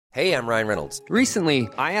Hey, I'm Ryan Reynolds. Recently,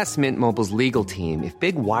 I asked Mint Mobile's legal team if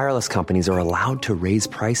big wireless companies are allowed to raise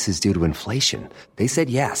prices due to inflation. They said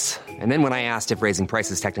yes. And then when I asked if raising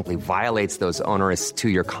prices technically violates those onerous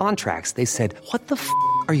two-year contracts, they said, "What the f***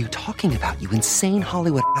 are you talking about, you insane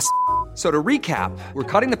Hollywood ass?" So to recap, we're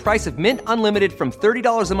cutting the price of Mint Unlimited from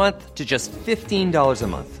 $30 a month to just $15 a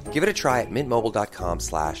month. Give it a try at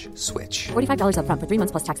mintmobile.com/switch. $45 up front for 3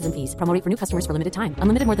 months plus taxes and fees. Promo rate for new customers for limited time.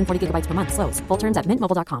 Unlimited more than 40 gigabytes per month. Slows full terms at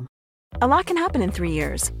mintmobile.com. A lot can happen in 3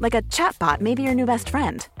 years, like a chatbot may be your new best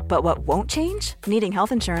friend. But what won't change? Needing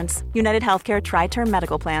health insurance. United Healthcare Tri-Term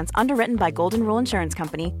Medical Plans, underwritten by Golden Rule Insurance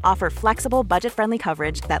Company, offer flexible, budget-friendly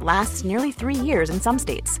coverage that lasts nearly 3 years in some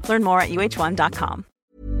states. Learn more at uh1.com.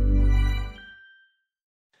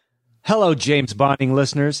 Hello, James Bonding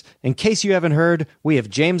listeners. In case you haven't heard, we have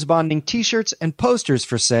James Bonding t-shirts and posters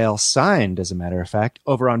for sale, signed, as a matter of fact,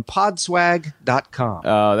 over on podswag.com.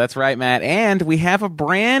 Oh, that's right, Matt. And we have a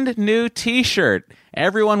brand new t-shirt.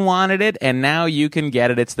 Everyone wanted it, and now you can get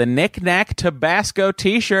it. It's the Knick Knack Tabasco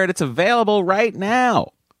t-shirt. It's available right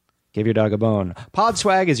now. Give your dog a bone.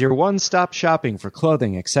 Podswag is your one-stop shopping for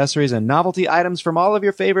clothing, accessories, and novelty items from all of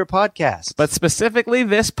your favorite podcasts. But specifically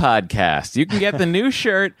this podcast. You can get the new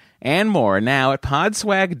shirt and more now at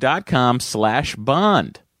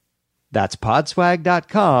podswag.com/bond. That's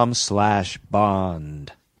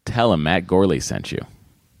podswag.com/bond. Tell him Matt Gorley sent you.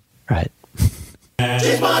 Right.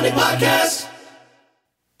 James Bonding Podcast.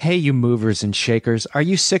 Hey, you movers and shakers. Are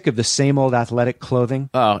you sick of the same old athletic clothing?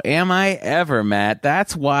 Oh, am I ever, Matt?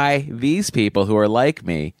 That's why these people who are like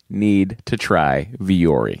me need to try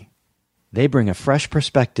Viore. They bring a fresh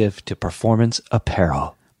perspective to performance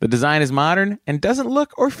apparel. The design is modern and doesn't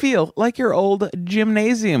look or feel like your old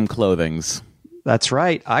gymnasium clothings. That's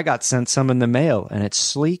right. I got sent some in the mail, and it's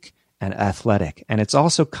sleek and athletic, and it's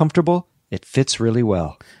also comfortable. It fits really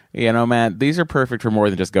well. You know, Matt, these are perfect for more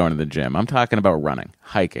than just going to the gym. I'm talking about running,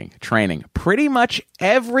 hiking, training, pretty much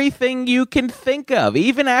everything you can think of,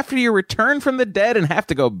 even after you return from the dead and have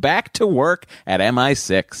to go back to work at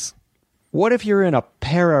MI6. What if you're in a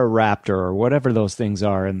Pararaptor or whatever those things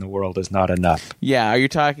are and the world is not enough? Yeah, are you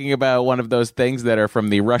talking about one of those things that are from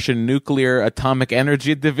the Russian Nuclear Atomic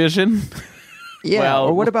Energy Division? Yeah, well,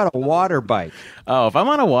 or what about a water bike? Oh, if I'm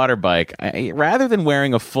on a water bike, rather than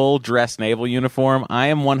wearing a full dress naval uniform, I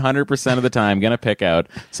am 100% of the time going to pick out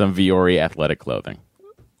some Viore athletic clothing.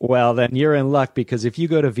 Well, then you're in luck, because if you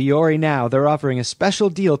go to Viore now, they're offering a special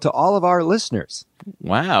deal to all of our listeners.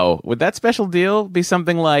 Wow. Would that special deal be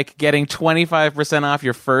something like getting 25% off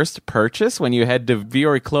your first purchase when you head to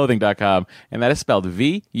VioreClothing.com? And that is spelled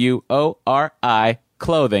VUORI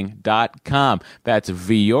clothing.com. That's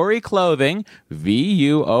Viore Clothing,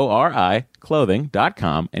 VUORI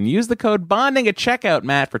clothing.com, and use the code BONDING at checkout,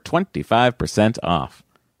 Matt, for 25% off.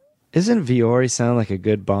 Isn't Viore sound like a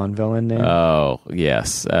good Bond villain name? Oh,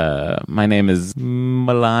 yes. My name is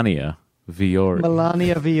Melania Viore.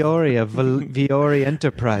 Melania Viore of Viore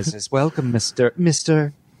Enterprises. Welcome,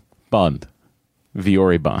 Mr. Bond.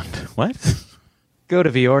 Viore Bond. What? Go to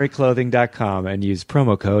VioreClothing.com and use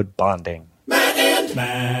promo code BONDING.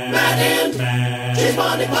 Matt and James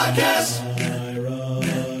Bonding Podcast.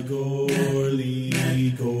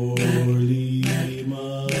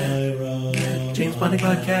 James Bonding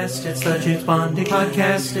Podcast. It's the James Bonding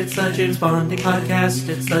Podcast. It's the James Bonding Podcast.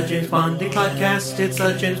 It's the James Bonding Podcast. It's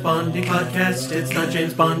the James Bonding Podcast. It's the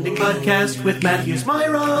James Bonding Podcast with Matthews,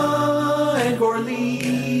 Myra, and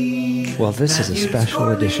Gorley. Well, this is a special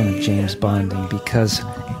edition of James Bonding because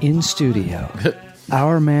in studio,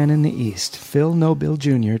 our man in the East, Phil Nobile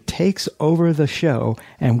Jr., takes over the show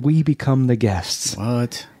and we become the guests.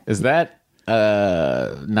 What? Is that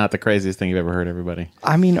not the craziest thing you've ever heard, everybody?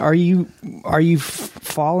 I mean, are you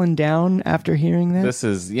falling down after hearing that? This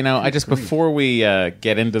is, before we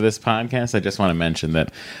get into this podcast, I just want to mention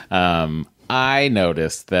that I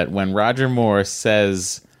noticed that when Roger Moore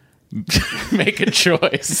says make a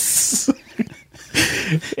choice,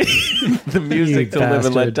 the music to Live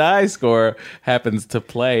and Let Die score happens to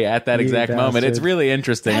play at that exact moment. It's really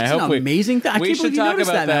interesting. That's an amazing thing. We should talk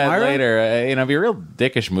about that later. It'd be a real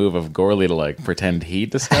dickish move of Gorley to pretend he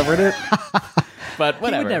discovered it. But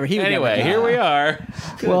whatever. Anyway, here we are.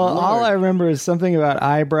 Well, all I remember is something about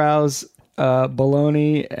eyebrows,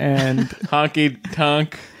 baloney, and honky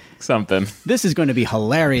tonk. Something. This is going to be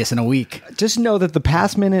hilarious in a week. Just know that the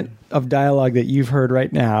past minute of dialogue that you've heard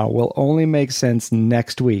right now will only make sense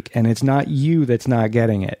next week, and it's not you that's not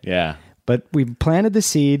getting it. Yeah. But we've planted the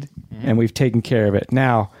seed, and we've taken care of it.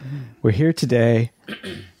 Now, we're here today.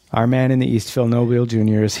 Our man in the East, Phil Nobile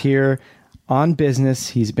Jr., is here on business.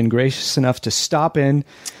 He's been gracious enough to stop in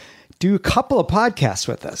do a couple of podcasts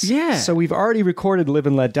with us. Yeah. So we've already recorded Live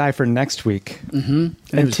and Let Die for next week.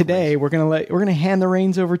 Mm-hmm. And today we're gonna hand the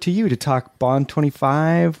reins over to you to talk Bond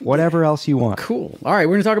 25, whatever else you want. Cool. All right,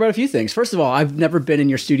 we're going to talk about a few things. First of all, I've never been in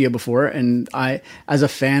your studio before, and as a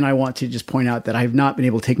fan, I want to just point out that I have not been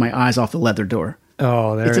able to take my eyes off the leather door.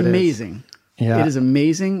 Oh, there it is. It's amazing. Yeah. It is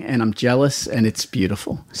amazing, and I'm jealous, and it's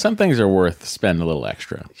beautiful. Some things are worth spending a little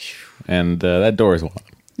extra, and that door is one.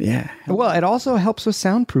 Yeah. Well, it also helps with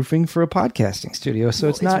soundproofing for a podcasting studio, so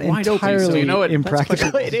it's not wide open, entirely so you know what-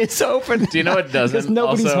 impractical. It is open. Do you know what doesn't? Because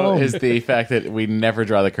nobody's also home. is the fact that we never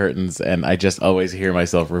draw the curtains, and I just always hear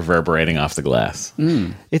myself reverberating off the glass.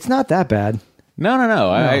 It's not that bad. No.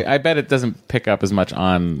 I bet it doesn't pick up as much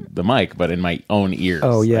on the mic, but in my own ears,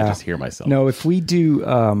 Oh, yeah. I just hear myself. No, if we do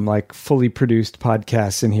like fully produced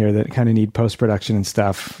podcasts in here that kind of need post-production and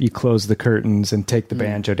stuff, you close the curtains and take the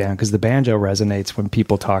banjo down because the banjo resonates when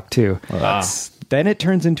people talk too. Well, Then it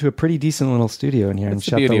turns into a pretty decent little studio in here and that's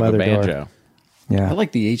the shut the beauty of a leather banjo. door. Yeah. I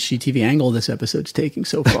like the HGTV angle this episode's taking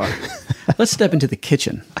so far. Let's step into the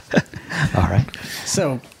kitchen. All right.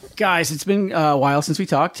 So, guys, it's been a while since we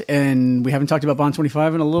talked, and we haven't talked about Bond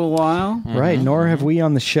 25 in a little while. Right. Nor have we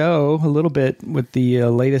on the show a little bit with the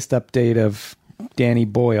latest update of Danny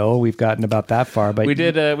Boyle. We've gotten about that far, but We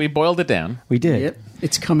did. We boiled it down. We did. Yep.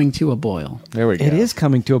 It's coming to a boil. There we go. It is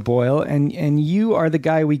coming to a boil, and you are the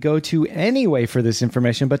guy we go to anyway for this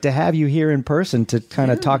information. But to have you here in person to kind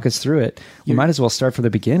of talk us through it, we might as well start from the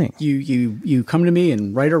beginning. You come to me,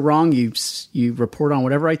 and right or wrong, you report on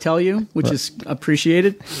whatever I tell you, which is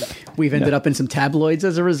appreciated. We've ended up in some tabloids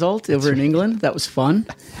as a result over in England. That was fun.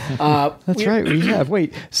 That's right, we have.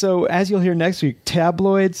 Wait, so as you'll hear next week,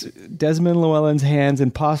 tabloids, Desmond Llewellyn's hands,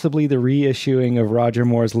 and possibly the reissuing of Roger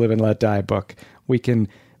Moore's Live and Let Die book. We can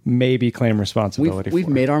maybe claim responsibility We've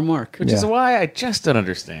for. made our mark. Which is why I just don't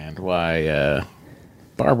understand why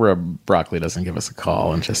Barbara Broccoli doesn't give us a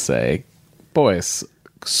call and just say, "Boys,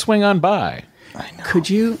 swing on by." Could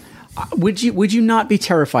you? Would you not be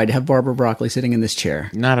terrified to have Barbara Broccoli sitting in this chair?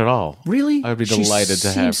 Not at all. Really? I would be delighted to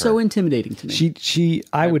have her. She seems so intimidating to me.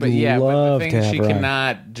 I would love to have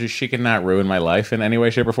her. She cannot ruin my life in any way,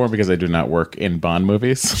 shape, or form because I do not work in Bond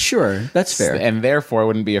movies. Sure, that's fair. And therefore, I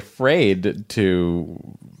wouldn't be afraid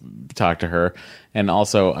to talk to her. And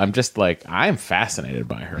also, I'm fascinated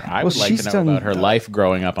by her. I would like to know about her life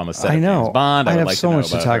growing up on the set of James Bond. I would have like so to know much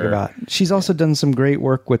to about talk her. about. She's also done some great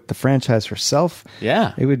work with the franchise herself.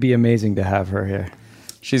 Yeah. It would be amazing to have her here.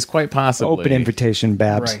 She's quite possibly. Open invitation,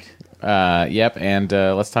 Babs. Right. Yep. And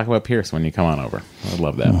let's talk about Pierce when you come on over. I'd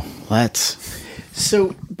love that. Let's.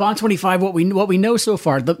 So Bond 25, what we know so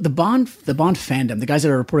far, the Bond fandom, the guys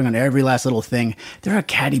that are reporting on every last little thing, they're a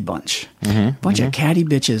catty bunch, bunch of catty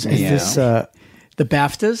bitches. Is this? The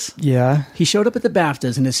BAFTAs? Yeah. He showed up at the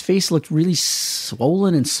BAFTAs and his face looked really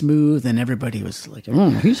swollen and smooth, and everybody was like,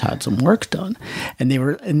 he's had some work done. And they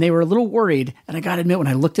were a little worried, and I gotta admit, when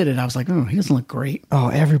I looked at it, I was like, he doesn't look great. Oh,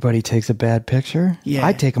 everybody takes a bad picture. Yeah.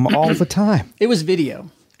 I take them all the time. It was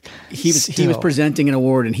video. He was presenting an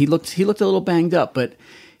award, and he looked a little banged up, but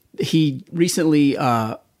he recently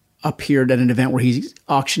appeared at an event where he's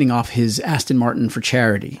auctioning off his Aston Martin for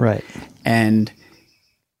charity. Right. And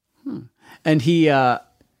he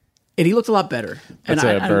looked a lot better. That's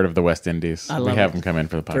and a bird of the West Indies. I We love have it. him come in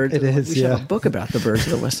for the podcast. It is, We should have yeah. a book about the birds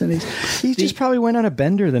of the West Indies. He just probably went on a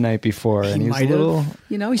bender the night before, and he was a might little. have.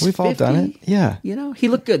 He's we've 50. all done it. Yeah. He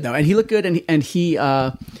looked good though, and he looked good, and he.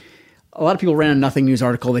 A lot of people ran a Nothing News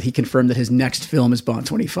article that he confirmed that his next film is Bond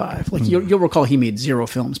 25. Like you'll recall, he made 0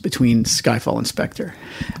 films between Skyfall and Spectre,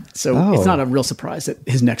 so it's not a real surprise that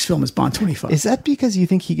his next film is Bond 25. Is that because you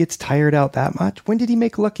think he gets tired out that much? When did he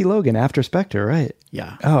make Lucky Logan? After Spectre, right?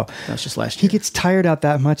 Yeah. Oh, that was just last he year. gets tired out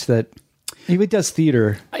that much that he does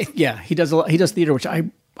theater. He does a lot. He does theater, which I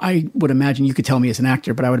would imagine you could tell me as an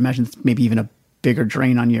actor, but I would imagine it's maybe even a bigger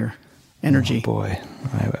drain on your energy. Oh boy,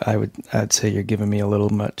 I'd say you're giving me a little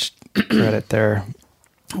much credit there.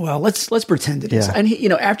 Well, let's pretend it is. Yeah.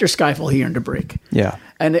 And after Skyfall, he earned a break. Yeah.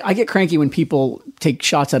 And I get cranky when people take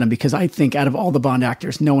shots at him because I think out of all the Bond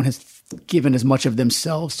actors, no one has given as much of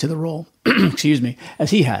themselves to the role, excuse me,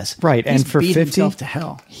 as he has. Right, He's and for beat 50, himself to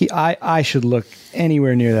hell. I should look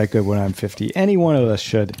anywhere near that good when I'm 50. Any one of us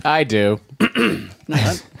should. I do.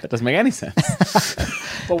 That doesn't make any sense.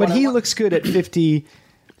 But he looks good at 50,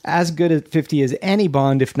 as good at 50 as any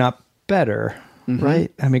Bond, if not better.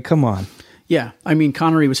 Right? I mean, come on. Yeah, I mean,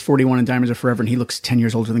 Connery was 41 in Diamonds Are Forever, and he looks 10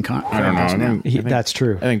 years older than Connery. I don't know. That's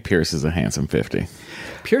true. I think Pierce is a handsome 50.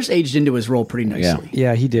 Pierce aged into his role pretty nicely.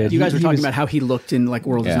 Yeah, he did. You guys were He talking was- about how he looked in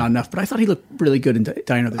World Is Yeah. Not Enough, but I thought he looked really good in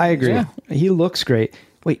Die Another Day. I agree. Yeah. He looks great.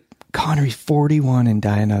 Wait, Connery 41 and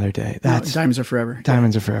Die Another Day. That's Diamonds Are Forever.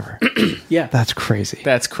 Diamonds Are Forever. Yeah. That's crazy.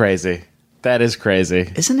 That's crazy. That is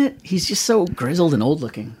crazy. Isn't it? He's just so grizzled and old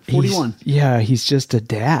looking. 41. He's just a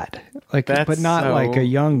dad. Like, That's but not so like a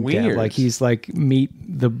young dad. weird. Like he's like meet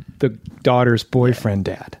the daughter's boyfriend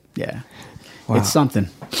dad. Yeah. Wow. It's something.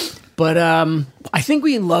 But I think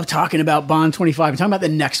we love talking about Bond 25 and talking about the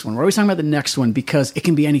next one. We're always talking about the next one because it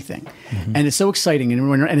can be anything. Mm-hmm. And it's so exciting.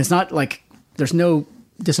 And it's not like there's no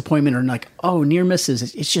disappointment or like, oh, near misses.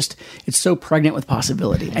 It's just, it's so pregnant with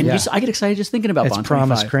possibility. And I get excited just thinking about It's Bond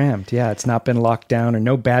promise 25. crammed. Yeah, it's not been locked down or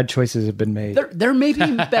no bad choices have been made. There may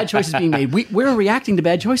be bad choices being made. We're reacting to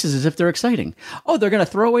bad choices as if they're exciting. Oh, they're going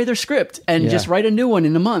to throw away their script and just write a new one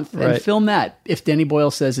in a month and Right. film that if Danny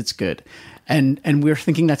Boyle says it's good. And we're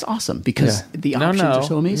thinking that's awesome because the options are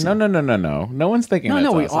so amazing. No. No one's thinking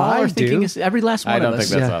that's we awesome. all I are thinking do. it's every last one I don't of us.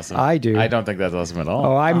 think that's Yeah, awesome. I do. I don't think that's awesome at all.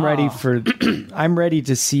 Oh, I'm ready for. I'm ready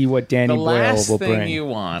to see what Danny the Boyle last will thing bring. you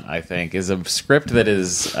want, I think, is a script that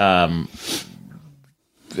is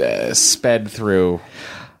sped through.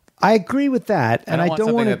 I agree with that, and don't I want don't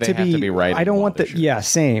something want that it they to have be. to be writing I don't while want they the. shoot. Yeah,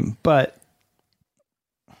 same. But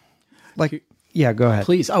like, yeah, go ahead.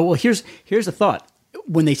 Please. Oh, well, here's a thought.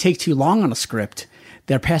 When they take too long on a script,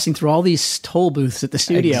 they're passing through all these toll booths at the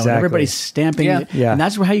studio, and Exactly. everybody's stamping. Yeah. it. Yeah. And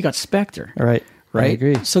that's how you got Spectre. All right. Right. I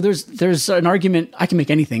agree. So there's an argument. I can make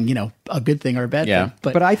anything, a good thing or a bad Yeah.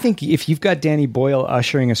 thing. But I think if you've got Danny Boyle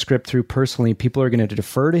ushering a script through personally, people are going to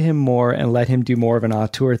defer to him more and let him do more of an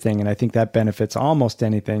auteur thing. And I think that benefits almost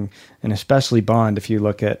anything, and especially Bond. If you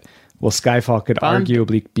look at, Skyfall could Bond-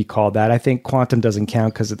 arguably be called that. I think Quantum doesn't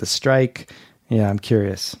count because of the strike. Yeah, I'm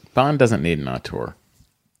curious. Bond doesn't need an auteur.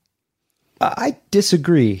 I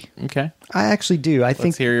disagree. Okay. I actually do. I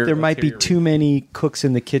think hear your- there let's might hear be your too many cooks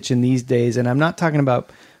in the kitchen these days. And I'm not talking about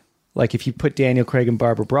like if you put Daniel Craig and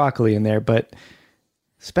Barbara Broccoli in there, but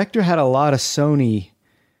Spectre had a lot of Sony.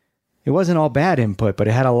 It wasn't all bad input, but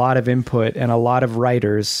it had a lot of input and a lot of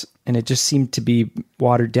writers. And it just seemed to be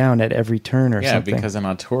watered down at every turn or Yeah, something. because an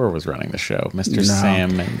auteur was running the show, Mr. No.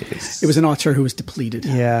 Sam Mendes. it was an auteur who was depleted.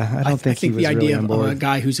 Yeah, I don't think he was the idea really on of board. a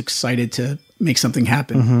guy who's excited to make something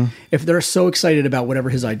happen, if they're so excited about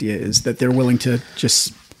whatever his idea is that they're willing to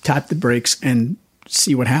just tap the brakes and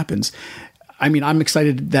see what happens. I mean, I'm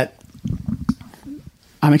excited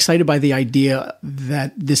by the idea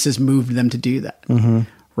that this has moved them to do that.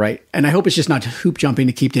 Right. And I hope it's just not hoop jumping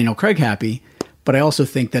to keep Daniel Craig happy, but I also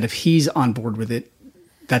think that if he's on board with it,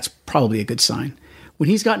 that's probably a good sign. When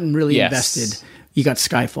he's gotten really Yes. invested, you got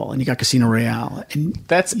Skyfall and you got Casino Royale. And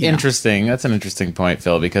That's interesting. That's an interesting point,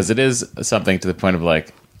 Phil, because it is something to the point of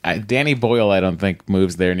like Danny Boyle. I don't think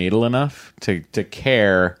moves their needle enough to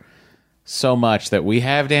care so much that we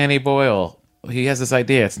have Danny Boyle. He has this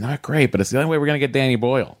idea. It's not great, but it's the only way we're going to get Danny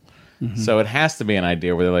Boyle. So it has to be an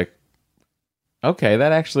idea where they're like, okay,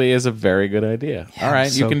 that actually is a very good idea. All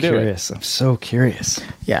right, you can do it. I'm so curious.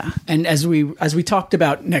 yeah. And as we talked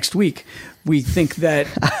about next week, we think that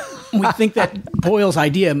Boyle's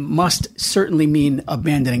idea must certainly mean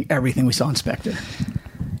abandoning everything we saw in Spectre.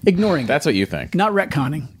 Ignoring That's what you think, it. Not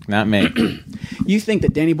retconning. not me. You think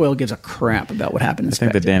that Danny Boyle gives a crap about what happened in I think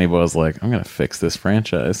Spectre. that Danny Boyle's like, I'm going to fix this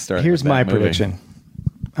franchise. starting Here's with that my movie. prediction.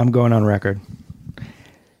 I'm going on record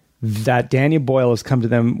that Danny Boyle has come to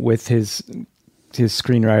them with his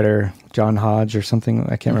screenwriter John Hodge or something.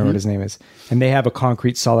 I can't remember what his name is, and they have a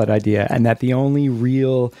concrete, solid idea, and that the only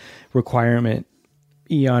real requirement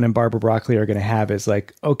Eon and Barbara Broccoli are going to have is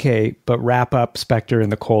like, okay, but wrap up Spectre in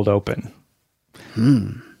the cold open.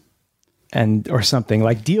 And or something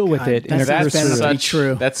like deal with it. that's in a better cursory- to be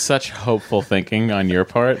true. That's such hopeful thinking on your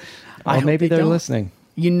part. I Well, hope maybe they they're don't. listening.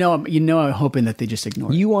 I'm hoping that they just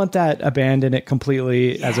ignore it. You want that abandon it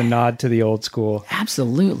completely as a nod to the old school.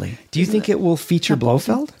 Absolutely. Do you think it will feature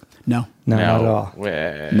Blofeld? No. No, not at all.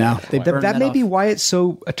 No. They burned That may off. be why it's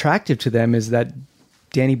so attractive to them is that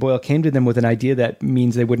Danny Boyle came to them with an idea that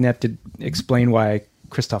means they wouldn't have to explain why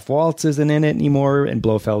Christoph Waltz isn't in it anymore and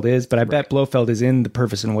Blofeld is, but I bet Blofeld is in the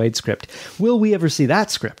Purvis and Wade script. Will we ever see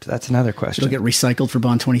that script? That's another question. It'll get recycled for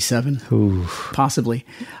Bond 27. Possibly.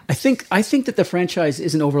 I think that the franchise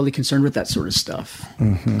isn't overly concerned with that sort of stuff.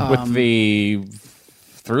 With the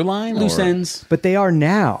through line? Loose or? ends. But they are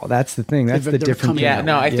now. That's the thing. That's They're the different coming thing. Yeah,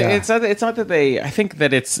 no, I think Yeah. it's not that they. I think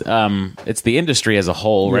that it's the industry as a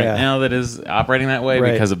whole right Yeah. now that is operating that way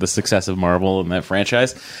Right. because of the success of Marvel and that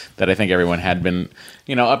franchise. That I think everyone had been,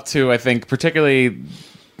 up to. I think particularly,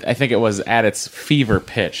 I think it was at its fever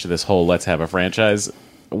pitch. This whole let's have a franchise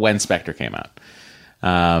when Spectre came out.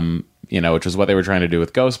 Which was what they were trying to do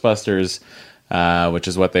with Ghostbusters. which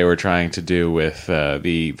is what they were trying to do with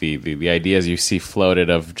the ideas you see floated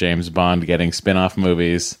of James Bond getting spin-off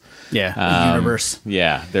movies. Yeah, the universe.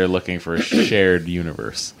 Yeah, they're looking for a shared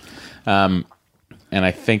universe. And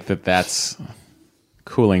I think that's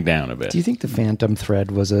cooling down a bit. Do you think the Phantom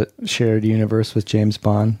Thread was a shared universe with James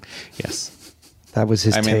Bond? Yes. That was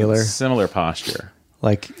his tailor? Similar posture.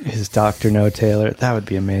 Like his Dr. No tailor? That would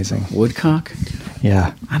be amazing. Woodcock?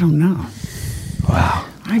 Yeah. I don't know. Wow.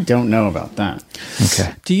 I don't know about that.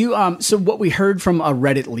 Okay. Do you so what we heard from a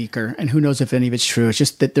Reddit leaker, and who knows if any of it's true, it's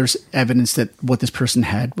just that there's evidence that what this person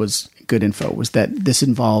had was good info, was that this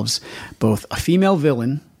involves both a female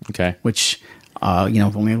villain, okay, which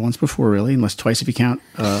I've only had once before, really, unless twice if you count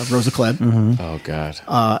Rosa Klebb. Mm-hmm. Oh God.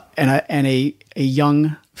 And a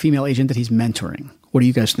young female agent that he's mentoring. What do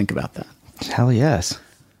you guys think about that? Hell yes.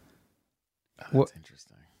 That's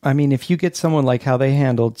interesting. I mean, if you get someone like how they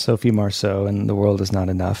handled Sophie Marceau in The World Is Not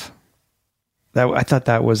Enough, I thought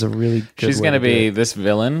that was a really good She's going to be, this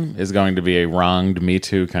villain is going to be a wronged Me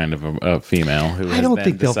Too kind of a female who I don't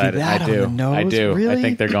think they'll do that on the nose. I do. Really? I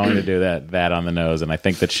think they're going to do that on the nose, and I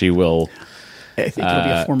think that she will. I think it'll be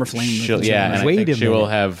a former flame. And Wait I think a she will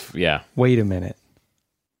minute. have. Yeah. Wait a minute.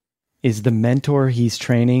 Is the mentor he's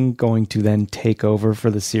training going to then take over for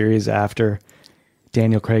the series after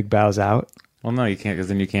Daniel Craig bows out? Well, no, you can't, because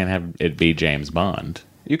then you can't have it be James Bond.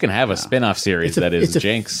 You can have a spin-off series that is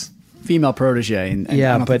Jinx. Female protege, and I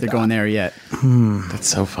don't think they're going there yet. That's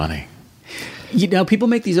so funny. People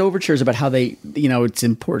make these overtures about how they, it's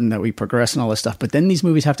important that we progress and all this stuff, but then these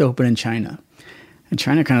movies have to open in China. And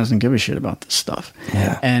China kind of doesn't give a shit about this stuff.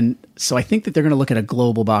 Yeah. And so I think that they're going to look at a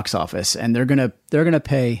global box office, and they're going to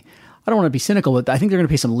pay, I don't want to be cynical, but I think they're going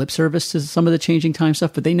to pay some lip service to some of the changing time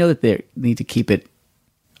stuff, but they know that they need to keep it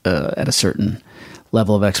at a certain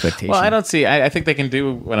level of expectation. Well, I think they can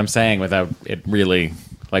do what I'm saying without it really,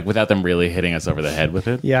 without them really hitting us over the head with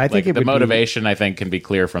it. Yeah, I think the motivation I think can be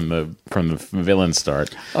clear from the villain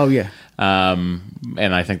start. Oh yeah.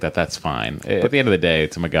 And I think that's fine. At the end of the day,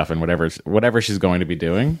 it's a MacGuffin, whatever she's going to be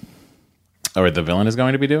doing, or the villain is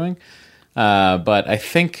going to be doing. But I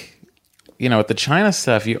think, with the China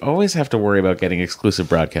stuff, you always have to worry about getting exclusive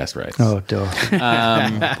broadcast rights. Oh,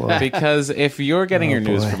 duh. Because if you're getting your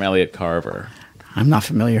news from Elliot Carver, I'm not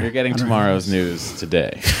familiar. You're getting tomorrow's news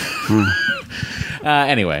today.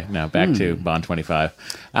 Anyway, no, back to Bond 25.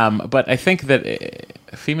 But I think that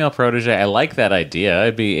female protege, I like that idea.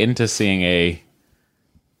 I'd be into seeing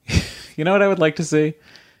you know what I would like to see?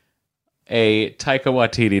 A Taika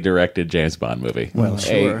Waititi directed James Bond movie. Well,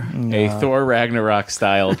 sure. A Thor Ragnarok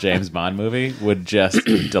style James Bond movie would just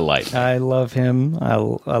delight me. I love him. I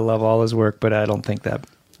love all his work, but I don't think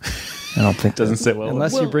doesn't sit well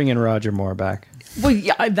unless you bring in Roger Moore back. Well,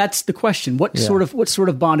 yeah, that's the question. What sort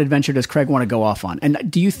of Bond adventure does Craig want to go off on?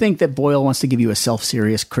 And do you think that Boyle wants to give you a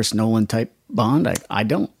self-serious Chris Nolan type Bond? I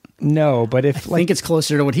don't. No, but I think it's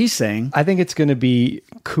closer to what he's saying. I think it's going to be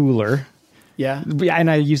cooler. Yeah.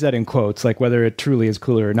 And I use that in quotes, like whether it truly is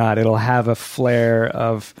cooler or not, it'll have a flair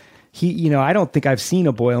of I don't think I've seen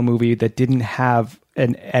a Boyle movie that didn't have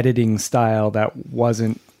an editing style that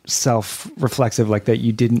wasn't self-reflexive, like that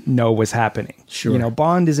you didn't know was happening. Sure.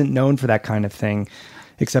 Bond isn't known for that kind of thing,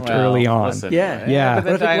 except early on. Listen, Yeah.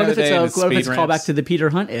 But What if it's a call callback to the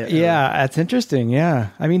Peter Hunt? Yeah, that's interesting. Yeah.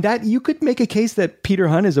 I mean, that you could make a case that Peter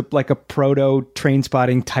Hunt is like a proto Train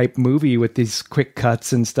Spotting type movie with these quick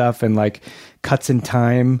cuts and stuff and like cuts in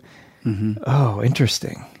time. Mm-hmm. Oh,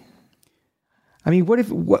 interesting. I mean,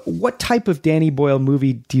 what type of Danny Boyle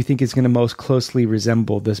movie do you think is going to most closely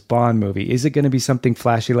resemble this Bond movie? Is it going to be something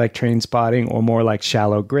flashy like Train Spotting, or more like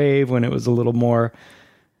Shallow Grave when it was a little more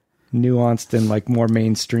nuanced and like more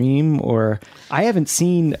mainstream? Or I haven't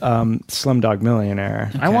seen Slumdog Millionaire.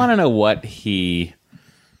 Okay. I want to know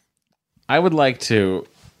I would like to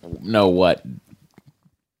know what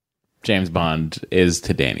James Bond is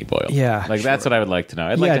to Danny Boyle. Yeah, that's what I would like to know.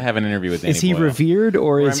 I'd like to have an interview with Danny Boyle. Is he revered,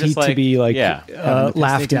 or is he to be laughed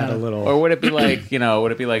at a little? Or would it be like,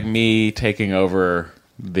 would it be like me taking over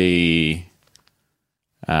the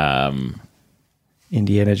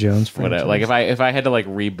Indiana Jones franchise? Like if I had to like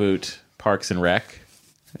reboot Parks and Rec,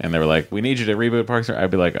 and they were like, we need you to reboot Parks and Rec, I'd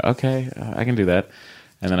be like, okay, I can do that.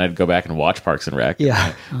 And then I'd go back and watch Parks and Rec.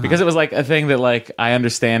 Yeah. Because it was like a thing that like I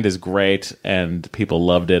understand is great and people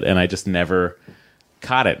loved it, and I just never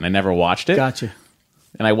caught it and I never watched it. Gotcha.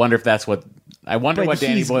 And I wonder if that's what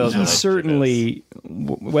Danny Boyle's he's certainly,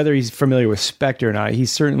 whether he's familiar with Spectre or not,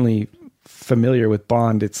 he's certainly familiar with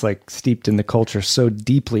Bond. It's like steeped in the culture so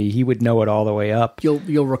deeply. He would know it all the way up. You'll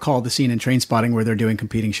recall the scene in Trainspotting where they're doing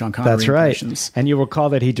competing Sean Connery That's right. impressions. And you'll recall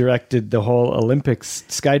that he directed the whole Olympics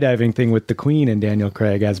skydiving thing with the Queen and Daniel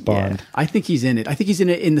Craig as Bond. Yeah, I think he's in it. I think he's in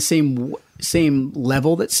it in the same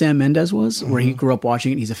level that Sam Mendes was, where he grew up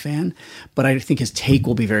watching it and he's a fan. But I think his take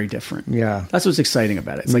will be very different. Yeah. That's what's exciting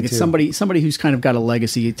about it. It's Me like it's too. somebody who's kind of got a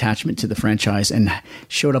legacy attachment to the franchise and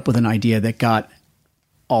showed up with an idea that got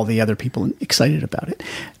all the other people excited about it.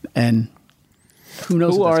 And who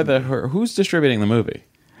knows? Who's distributing the movie?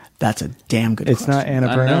 That's a damn good It's question. not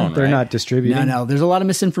Annapurna. Unknown, They're right? not distributing. No. There's a lot of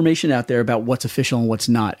misinformation out there about what's official and what's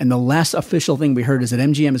not. And the last official thing we heard is that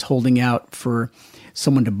MGM is holding out for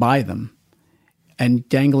someone to buy them and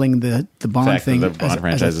dangling the Bond The fact thing. that the Bond as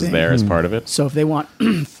franchise a is thing. there as part of it. So if they want,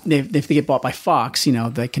 if they get bought by Fox,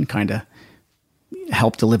 they can kind of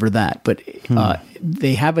help deliver that. But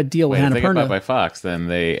they have a deal Wait, with if they get bought Annapurna. by Fox, then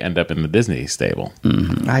they end up in the Disney stable.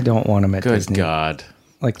 I don't want them at Good Disney. God.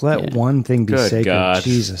 Like, let one thing be Good sacred. God.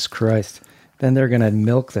 Jesus Christ. Then they're going to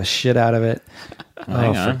milk the shit out of it.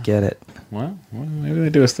 hang on. Forget it. Well, maybe they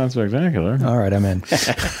do a stunt spectacular. All right, I'm in.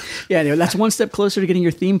 Yeah, that's one step closer to getting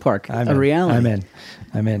your theme park I'm a in. reality.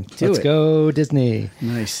 I'm in. Do Let's it. go, Disney.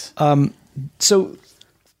 Nice. So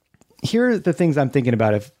here are the things I'm thinking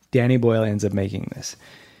about if Danny Boyle ends up making this.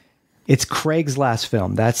 It's Craig's last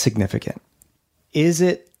film. That's significant. Is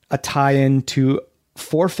it a tie-in to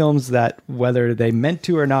 4 films that, whether they meant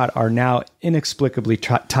to or not, are now inexplicably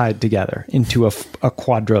tied together into a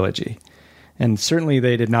quadrilogy? And certainly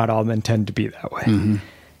they did not all intend to be that way. Mm-hmm.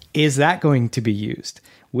 Is that going to be used?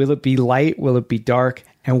 Will it be light? Will it be dark?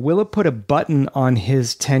 And will it put a button on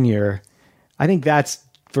his tenure? I think that's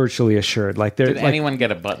virtually assured. Did anyone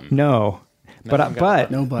get a button? No. But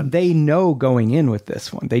No button. they know going in with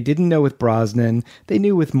this one. They didn't know with Brosnan. They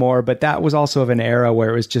knew with Moore, but that was also of an era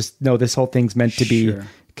where it was just, no, this whole thing's meant to be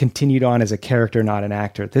continued on as a character, not an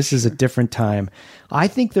actor. This is a different time. I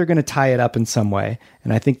think they're going to tie it up in some way,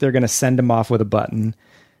 and I think they're going to send him off with a button.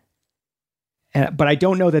 But I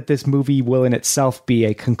don't know that this movie will in itself be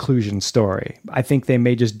a conclusion story. I think they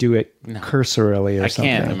may just do it cursorily or something.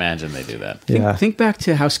 I can't imagine they do that. Yeah. Think back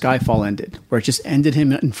to how Skyfall ended, where it just ended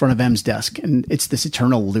him in front of M's desk, and it's this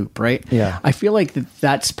eternal loop, right? Yeah. I feel like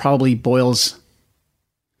that's probably Boyle's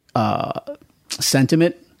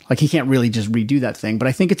sentiment. Like, he can't really just redo that thing, but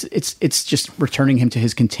I think it's just returning him to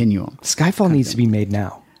his continuum. Skyfall needs to be made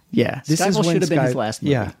now. Yeah, This is Skyfall when should have been his Sky- last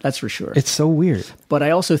movie. yeah. That's for sure. It's so weird. But I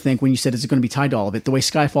also think when you said it's going to be tied to all of it, the way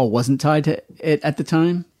Skyfall wasn't tied to it at the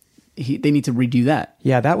time, they need to redo that.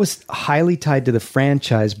 Yeah, that was highly tied to the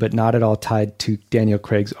franchise, but not at all tied to Daniel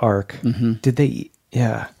Craig's arc. Mm-hmm. Did they?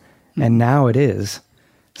 Yeah. And now it is.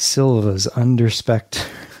 Silva's underspec.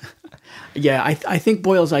 Yeah, I think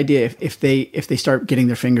Boyle's idea, if they start getting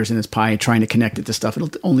their fingers in his pie and trying to connect it to stuff, it'll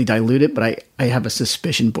only dilute it. But I have a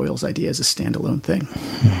suspicion Boyle's idea is a standalone thing.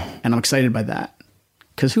 And I'm excited by that.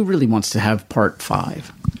 Because who really wants to have part 5?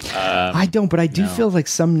 I don't, but I do feel like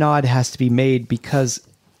some nod has to be made because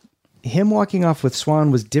him walking off with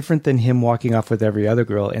Swan was different than him walking off with every other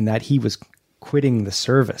girl in that he was quitting the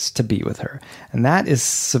service to be with her. And that is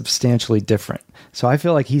substantially different. So I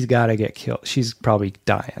feel like he's got to get killed. She's probably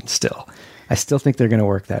dying still. I still think they're going to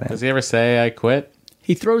work that in. Does he ever say, I quit?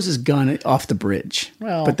 He throws his gun off the bridge.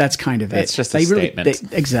 Well, but that's kind of that's it. just a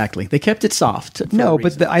statement. Exactly. They kept it soft. for No, a but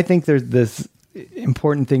reason. I think there's this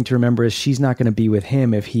important thing to remember is she's not going to be with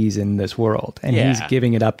him if he's in this world. And he's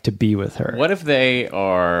giving it up to be with her. What if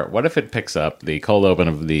it picks up, the cold open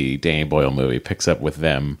of the Danny Boyle movie picks up with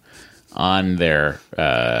them on their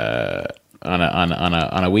on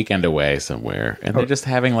a weekend away somewhere, and they're just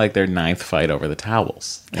having like their 9th fight over the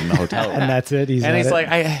towels in the hotel room. And that's it. He's like,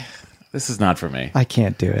 this is not for me. I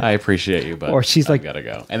can't do it. I appreciate you, but Or she's I've like- gotta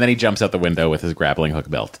go. And then he jumps out the window with his grappling hook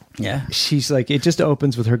belt. Yeah. She's like, it just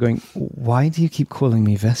opens with her going, why do you keep calling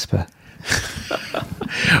me Vespa?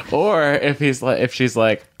 Or if she's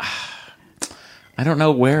like, I don't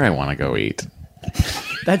know where I want to go eat.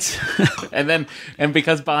 That's And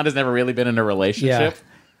because Bond has never really been in a relationship,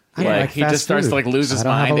 I don't like he just fast starts to food. like lose his I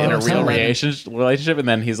don't have mind a in lot a of real time. relationship, and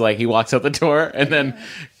then he walks out the door, and then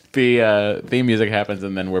the theme music happens,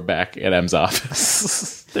 and then we're back at M's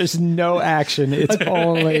office. There's no action. It's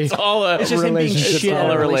only It's all a just him being relationship. shit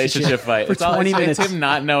at a relationship fight. for It's all 20 it's minutes. him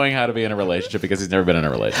not knowing how to be in a relationship because he's never been in a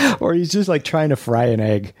relationship. Or he's just like trying to fry an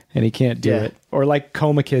egg and he can't do it. Or like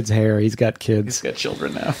comb a kid's hair. He's got kids. He's got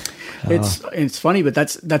children now. It's funny, but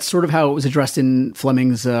that's sort of how it was addressed in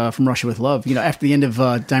Fleming's From Russia with Love. You know, after the end of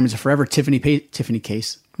Diamonds Are Forever, Tiffany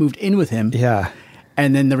Case moved in with him. Yeah.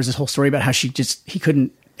 And then there was this whole story about how he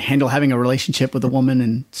couldn't handle having a relationship with a woman,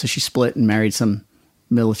 and so she split and married some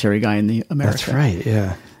military guy in the America. That's right.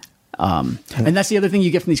 Yeah. And that's the other thing you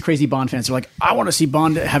get from these crazy Bond fans. They're like, I want to see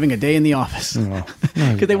Bond having a day in the office.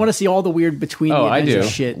 Because they want to see all the weird between the Avengers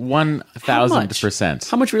shit. 1,000%.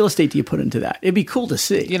 How much real estate do you put into that? It'd be cool to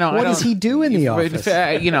see. You know, What does he do in the office?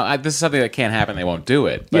 This is something that can't happen. They won't do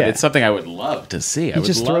it. But it's something I would love to see. He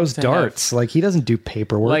just throws darts. Like, he doesn't do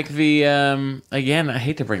paperwork. Like the, again, I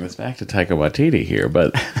hate to bring this back to Taika Waititi here,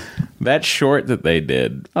 but that short that they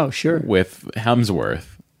did with Hemsworth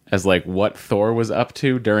as like what Thor was up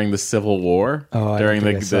to during the Civil War, during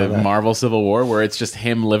the Marvel Civil War, where it's just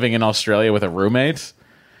him living in Australia with a roommate.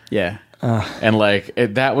 Yeah. And like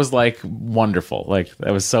that was like wonderful. Like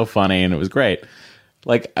that was so funny and it was great.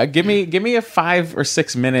 Like give me a 5 or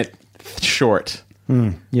 6 minute short.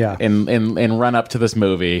 In run up to this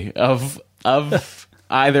movie of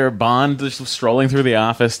either Bond just strolling through the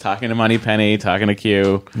office, talking to Moneypenny, talking to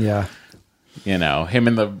Q. Yeah. You know, him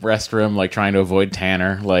in the restroom, like trying to avoid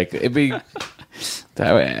Tanner. Like it'd be.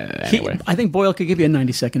 Anyway, I think Boyle could give you a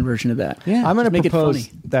 90-second version of that. Yeah, I'm going to propose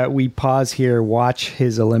that we pause here, watch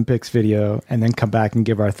his Olympics video, and then come back and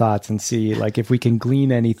give our thoughts and see, like, if we can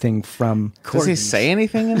glean anything from. Does he say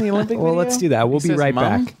anything in the Olympic video? Well, let's do that. We'll be right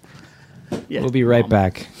back. Yeah, we'll be right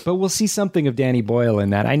back. But we'll see something of Danny Boyle in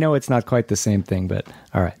that. I know it's not quite the same thing, but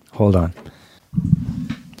all right, hold on.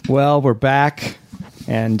 Well, we're back,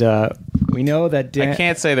 and we know that I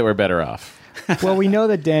can't say that we're better off. Well, we know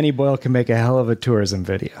that Danny Boyle can make a hell of a tourism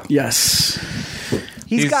video. Yes.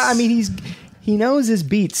 He knows his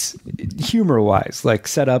beats humor-wise, like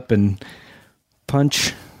set up and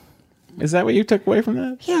punch. Is that what you took away from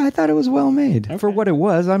that? Yeah, I thought it was well made. Okay. For what it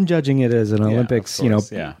was, I'm judging it as an Olympics,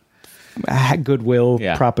 goodwill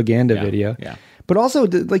propaganda video. Yeah. But also,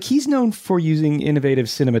 like, he's known for using innovative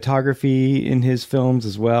cinematography in his films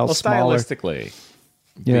as well. Well, stylistically,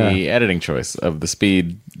 the editing choice of the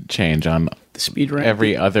speed change on the speed ramp,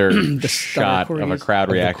 every other shot of a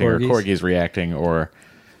crowd reacting or corgis reacting or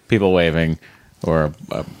people waving or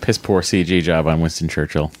a piss poor CG job on Winston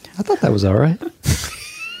Churchill. I thought that was all right.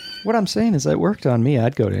 What I'm saying is, it worked on me.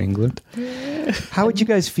 I'd go to England. How would you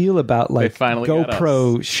guys feel about like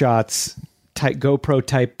GoPro shots? GoPro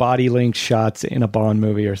type body link shots in a Bond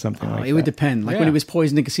movie or something like that. It would depend. Like when he was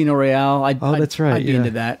poisoned in Casino Royale, that's right. I'd be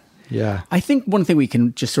into that. Yeah. I think one thing we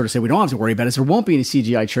can just sort of say we don't have to worry about is there won't be any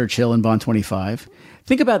CGI Churchill in Bond 25.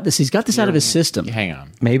 Think about this. He's got this out of his system. Hang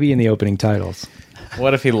on. Maybe in the opening titles.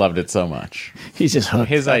 What if he loved it so much? He's just hooked.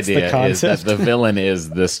 His idea is that the villain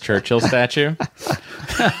is this Churchill statue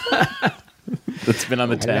that's been on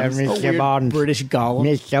the Thames. British Gollum.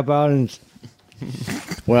 Mr. Bond.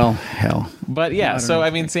 Well, hell. But yeah, I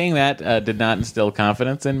mean, seeing that did not instill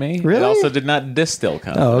confidence in me. Really? It also did not distill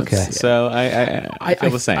confidence. Oh, okay. So I feel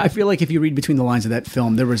the same. I feel like if you read between the lines of that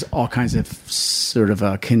film, there was all kinds of sort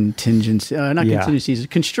of contingencies,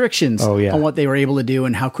 constrictions on what they were able to do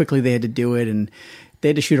and how quickly they had to do it. And they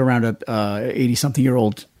had to shoot around a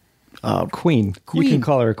 80-something-year-old queen. You can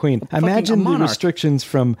call her a queen. Imagine the restrictions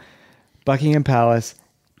from Buckingham Palace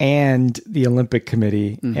and the Olympic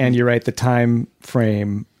Committee, and you're right, the time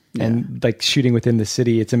frame and like shooting within the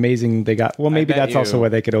city. It's amazing they got. Well, maybe that's also why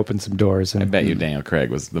they could open some doors. And, I bet you Daniel Craig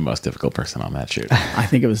was the most difficult person on that shoot. I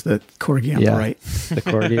think it was the corgi on the right. The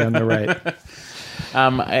corgi on the right.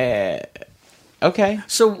 Okay.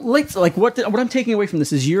 So, like what I'm taking away from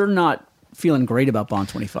this is you're not feeling great about Bond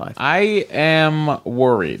 25. I am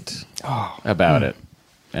worried about it,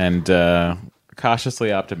 and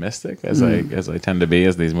cautiously optimistic as I tend to be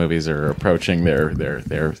as these movies are approaching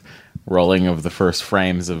their rolling of the first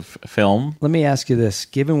frames of film. Let me ask you this: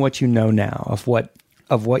 given what you know now of what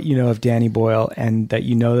you know of Danny Boyle, and that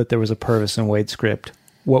you know that there was a Purvis and Wade script,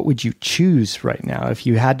 what would you choose right now if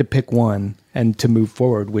you had to pick one and to move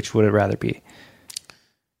forward? Which would it rather be?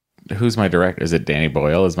 Who's my director? Is it Danny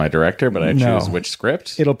Boyle is my director, but I choose which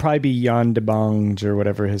script? It'll probably be Jan de Bonge or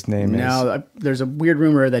whatever his name is. No, there's a weird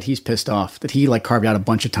rumor that he's pissed off, that he like carved out a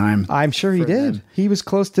bunch of time. I'm sure he did. Them. He was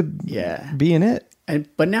close to being it.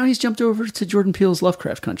 But now he's jumped over to Jordan Peele's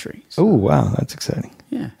Lovecraft Country. So. Oh, wow. That's exciting.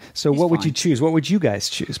 Yeah. So what would you choose? What would you guys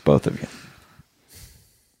choose, both of you?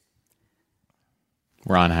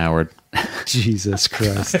 Ron Howard. Jesus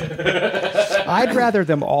Christ. I'd rather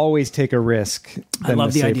them always take a risk than I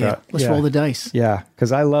love the idea. Route. Let's roll the dice. Yeah,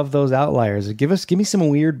 because I love those outliers. Give me some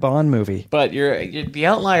weird Bond movie. But the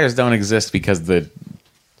outliers don't exist because the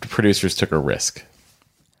producers took a risk.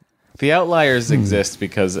 The outliers exist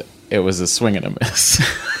because it was a swing and a miss.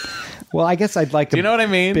 Well, I guess I'd like Do you know what I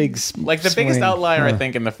mean? Biggest outlier, I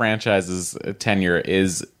think, in the franchise's tenure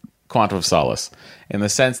is Quantum of Solace, in the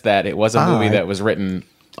sense that it was a movie that was written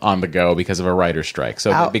on the go because of a writer's strike.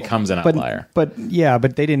 So it becomes an outlier. But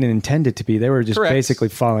they didn't intend it to be. They were just Correct. basically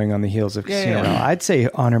following on the heels of Casino Royale. I'd say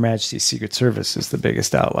On Her Majesty's Secret Service is the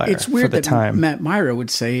biggest outlier. It's weird for the that time. Matt Myra would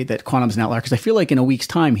say that Quantum's an outlier because I feel like in a week's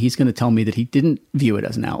time he's going to tell me that he didn't view it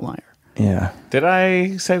as an outlier. Yeah. Did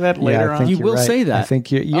I say that later I on? think You you're will right. say that. I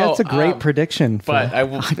think it's a great prediction. But I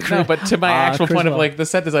will, no, but to my actual point of like the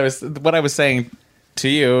sentence what I was saying to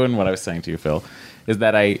you and what I was saying to you, Phil, is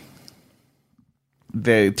that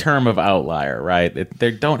the term of outlier, right?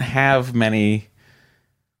 They don't have many.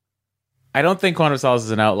 I don't think Quantum of Solace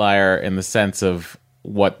is an outlier in the sense of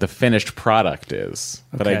what the finished product is,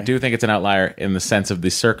 but I do think it's an outlier in the sense of the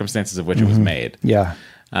circumstances of which it was made. Yeah.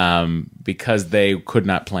 Because they could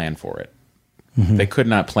not plan for it. They could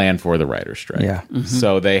not plan for the writer's strike. Yeah.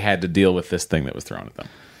 So they had to deal with this thing that was thrown at them.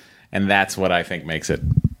 And that's what I think makes it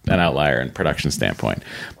an outlier in production standpoint.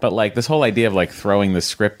 But like this whole idea of like throwing the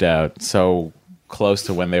script out so close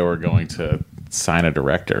to when they were going to sign a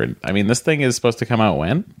director. And I mean, this thing is supposed to come out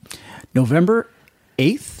when? November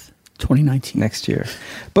 8th, 2019. Next year.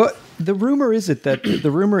 But the rumor is that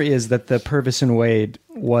the Purvis and Wade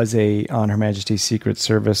was a On Her Majesty's Secret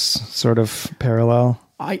Service sort of parallel.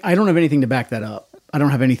 I don't have anything to back that up. I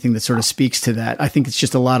don't have anything that sort of speaks to that. I think it's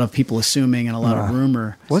just a lot of people assuming and a lot of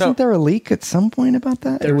rumor. Wasn't there a leak at some point about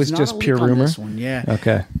that? It was not just a leak pure on rumor. this one, yeah.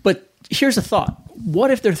 Okay. But here's a thought.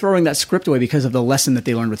 What if they're throwing that script away because of the lesson that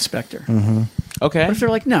they learned with Spectre? Okay. What if they're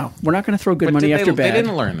like, no, we're not going to throw good But money did after bad? They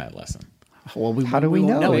didn't learn that lesson. Well, How do we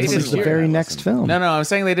know? they This is didn't the learn very that next lesson. film. No, I'm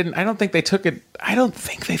saying they didn't. I don't think they took it. I don't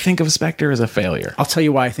think they think of Spectre as a failure. I'll tell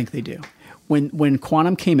you why I think they do. When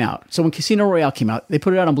Quantum came out, so when Casino Royale came out, they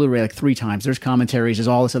put it out on Blu-ray like 3 times. There's commentaries, there's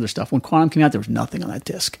all this other stuff. When Quantum came out, there was nothing on that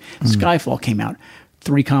disc. Skyfall came out,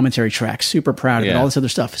 3 commentary tracks, super proud of it, all this other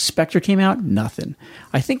stuff. Spectre came out, nothing.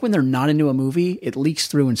 I think when they're not into a movie, it leaks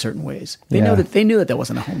through in certain ways. They knew that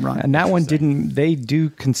wasn't a home run. And that one didn't. They do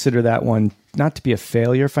consider that one not to be a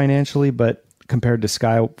failure financially, but compared to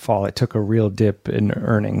Skyfall, it took a real dip in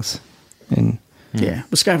earnings. Yeah,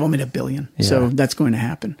 but Skyfall made $1 billion, so that's going to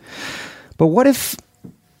happen. But what if?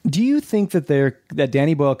 Do you think that that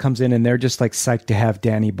Danny Boyle comes in and they're just like psyched to have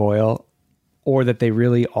Danny Boyle, or that they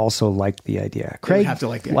really also like the idea? Craig have to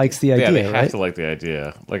like the likes the idea. Yeah, they have right? to like the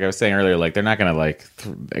idea. Like I was saying earlier, like they're not going to like.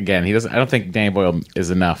 Again, he doesn't. I don't think Danny Boyle is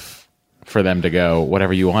enough for them to go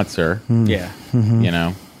whatever you want, sir. Yeah. You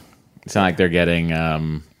know, it's not like they're getting.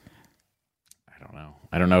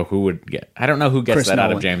 I don't know who would get. I don't know who gets Chris that out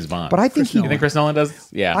of Nolan. James Bond. But I think you think Chris Nolan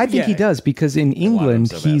does? Yeah, I think he does because in England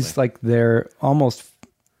so he's badly. like their almost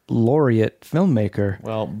laureate filmmaker.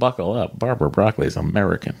 Well, buckle up. Barbara Broccoli's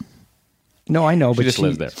American. No, I know, She but just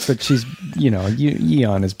lives there. But she's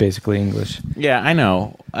Eon is basically English. Yeah, I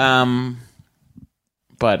know.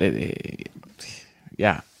 But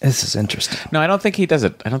yeah. This is interesting. No, I don't think he does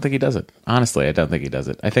it. Honestly, I don't think he does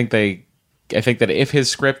it. I think that if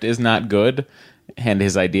his script is not good and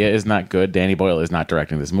his idea is not good, Danny Boyle is not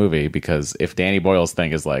directing this movie, because if Danny Boyle's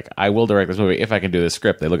thing is like, I will direct this movie if I can do this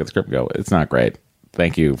script, they look at the script and go, it's not great.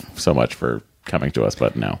 Thank you so much for coming to us,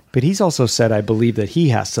 but no. But he's also said, I believe, that he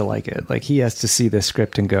has to like it. Like he has to see this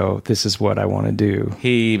script and go, this is what I want to do.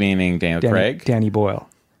 He meaning Craig? Danny Boyle.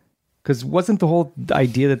 Because wasn't the whole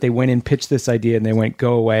idea that they went and pitched this idea and they went,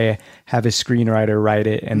 go away, have a screenwriter write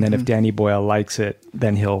it, and then if Danny Boyle likes it,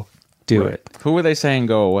 then he'll do it. Who were they saying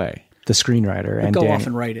go away? The screenwriter. And Go Danny. off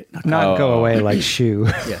and write it. Not go away like Shoe.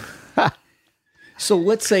 Yeah. So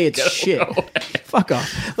let's say it's shit. Fuck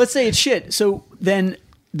off. Let's say it's shit. So then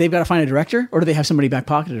they've got to find a director, or do they have somebody back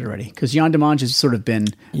pocketed already? Because Jan Demange has sort of been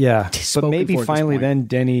Yeah. But spoken maybe for at this finally point. then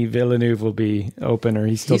Denis Villeneuve will be open, or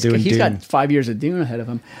he's still doing He's Dune. got 5 years of Dune ahead of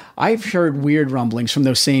him. I've heard weird rumblings from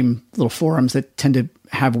those same little forums that tend to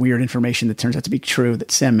have weird information that turns out to be true,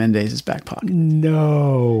 that Sam Mendes is back pocket.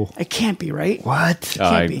 No. It can't be, right? What?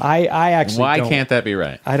 Can't be. I actually Why don't- can't that be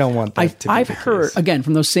right? I don't want that to be I've the heard, case. again,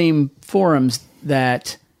 from those same forums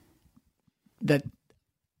that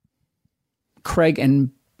Craig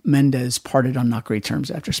and Mendes parted on not great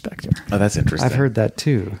terms after Spectre. Oh, that's interesting. I've heard that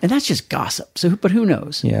too. And that's just gossip. So, but who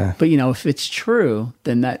knows? Yeah. But if it's true,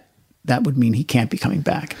 then that would mean he can't be coming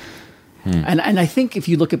back. And I think if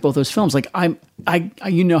you look at both those films, like I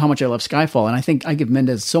you know how much I love Skyfall, and I think I give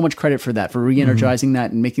Mendes so much credit for that, for re-energizing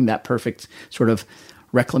that and making that perfect sort of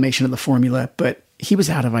reclamation of the formula. But he was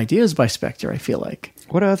out of ideas by Spectre, I feel like.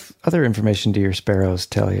 What other information do your sparrows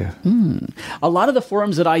tell you? A lot of the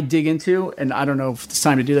forums that I dig into, and I don't know if it's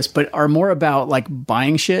time to do this, but are more about like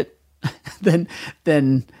buying shit than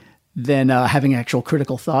having actual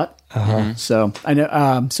critical thought. So I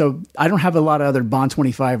know. So I don't have a lot of other Bond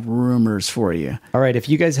 25 rumors for you. All right, if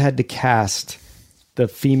you guys had to cast the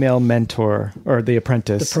female mentor or the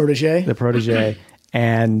apprentice, The protege,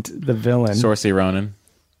 and the villain. Saoirse Ronan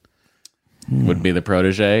would be the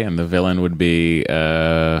protege, and the villain would be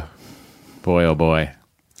boy, oh boy.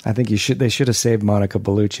 I think they should have saved Monica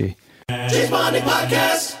Bellucci. James Bonding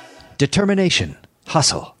Podcast. Determination,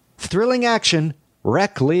 hustle, thrilling action,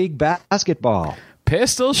 rec league basketball.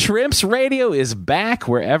 Pistol Shrimps Radio is back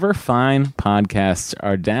wherever fine podcasts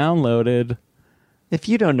are downloaded. If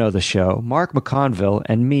you don't know the show, Mark McConville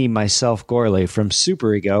and me, myself, Gorley from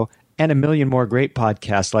Super Ego, and a million more great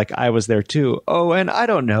podcasts like I Was There Too. Oh, and I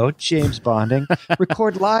don't know, James Bonding,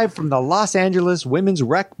 record live from the Los Angeles Women's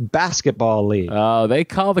Rec Basketball League. Oh, they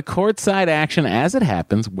call the courtside action as it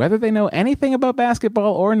happens, whether they know anything about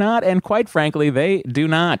basketball or not, and quite frankly, they do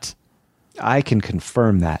not. I can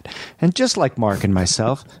confirm that. And just like Mark and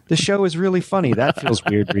myself, the show is really funny. That feels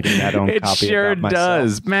weird reading that own It copy sure about myself.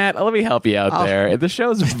 does. Matt, let me help you out there. The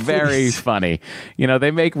show's very funny. You know,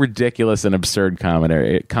 they make ridiculous and absurd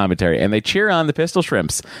commentary, and they cheer on the Pistol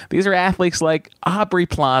Shrimps. These are athletes like Aubrey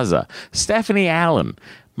Plaza, Stephanie Allen,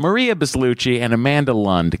 Maria Beslucci, and Amanda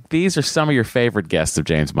Lund. These are some of your favorite guests of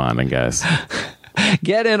James Bonding, guys.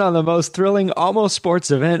 Get in on the most thrilling almost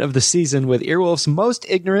sports event of the season with Earwolf's most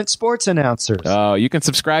ignorant sports announcers. Oh, you can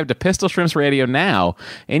subscribe to Pistol Shrimps Radio now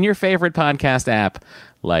in your favorite podcast app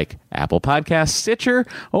like Apple Podcasts, Stitcher,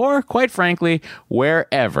 or, quite frankly,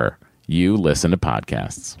 wherever you listen to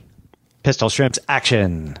podcasts. Pistol Shrimps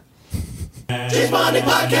action. James Bonding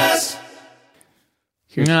Podcast.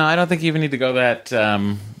 No, I don't think you even need to go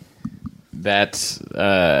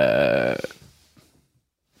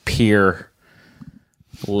peer.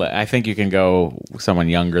 I think you can go someone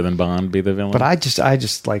younger than Bond be the villain. But I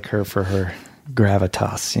just like her for her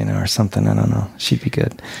gravitas, or something. I don't know. She'd be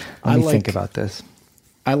good. Let me think about this.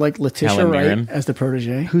 I like Letitia Helen Wright Mirren. as the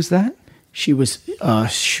protege. Who's that? She was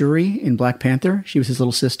Shuri in Black Panther. She was his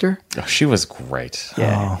little sister. Oh, she was great.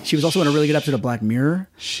 Yeah. She was also in a really good episode of Black Mirror.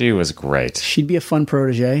 She was great. She'd be a fun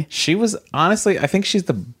protege. She was, honestly, I think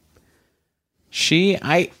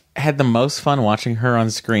I had the most fun watching her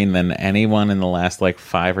on screen than anyone in the last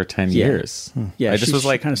 5 or 10 years. Yeah, I just was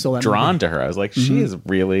kind of stole that drawn movie. to her. I was like, she is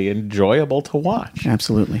really enjoyable to watch.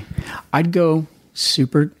 Absolutely. I'd go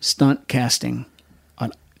super stunt casting,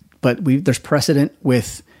 but there's precedent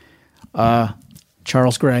with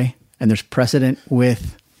Charles Gray, and there's precedent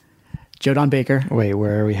with Joe Don Baker. Wait,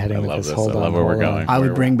 where are we heading I with love this? this. Hold I on. love where we're hold on. going. I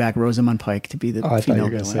would bring back Rosamund Pike to be the I thought you female were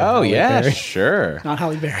gonna villain. say Oh, Halle yeah, Berry. sure. Not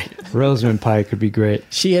Halle Berry. Rosamund Pike would be great.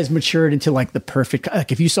 She has matured into the perfect.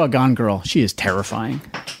 If you saw Gone Girl, she is terrifying.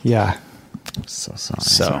 Yeah. So sorry.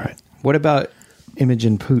 So What about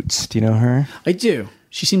Imogen Poots? Do you know her? I do.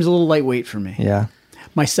 She seems a little lightweight for me. Yeah.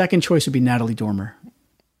 My second choice would be Natalie Dormer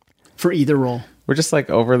for either role. We're just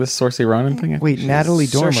over this Saoirse Ronan thing. Wait, Natalie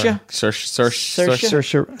Dormer. Saoirse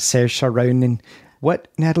Ronan. What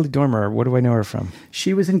Natalie Dormer? What do I know her from?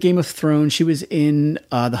 She was in Game of Thrones. She was in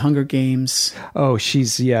The Hunger Games. Oh,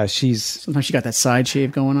 she's. Sometimes she got that side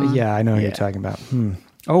shave going on. Yeah, I know who you're talking about.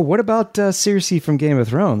 Oh, what about Cersei from Game of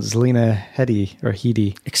Thrones? Lena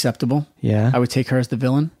Headey. Acceptable. Yeah, I would take her as the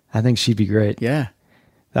villain. I think she'd be great. Yeah.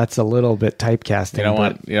 That's a little bit typecasting. You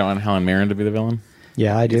don't want Helen Mirren to be the villain?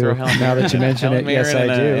 Yeah, I do. Throw Helen Now Mirren that you in a- mention Helen it, yes, Mirren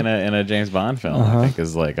I do. In a James Bond film, I think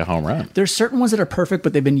is a home run. There's certain ones that are perfect,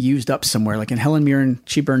 but they've been used up somewhere. Like in Helen Mirren,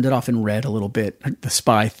 she burned it off in Red a little bit, the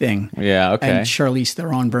spy thing. Yeah, okay. And Charlize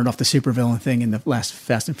Theron burned off the supervillain thing in the last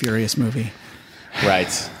Fast and Furious movie.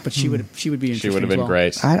 Right. But she would be interesting. She would have as been well.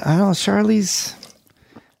 great. I don't know. Charlize.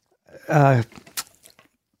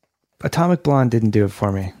 Atomic Blonde didn't do it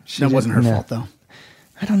for me. That wasn't her fault, though.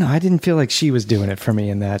 I don't know. I didn't feel like she was doing it for me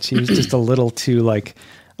in that. She was just a little too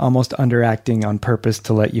almost underacting on purpose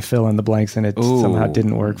to let you fill in the blanks, and it somehow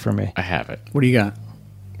didn't work for me. I have it. What do you got?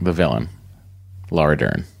 The villain, Laura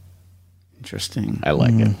Dern. Interesting. I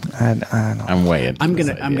like it. I don't know. I'm way into I'm this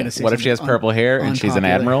gonna idea. say What if she has something purple hair and she's an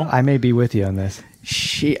unpopular. admiral? I may be with you on this.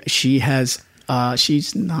 She has.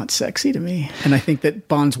 She's not sexy to me, and I think that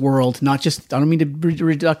Bond's world, not just, I don't mean to be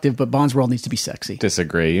reductive, but Bond's world needs to be sexy.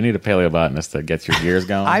 Disagree. You need a paleobotanist that gets your gears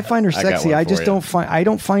going. I find her got sexy. one I for just you. don't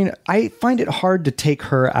find. I find it hard to take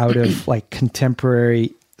her out of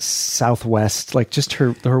contemporary Southwest. Just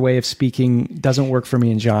her way of speaking doesn't work for me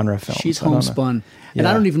in genre films. She's I don't know. homespun, and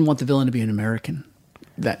I Yeah. don't even want the villain to be an American.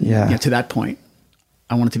 Yeah. To that point,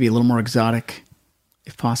 I want it to be a little more exotic,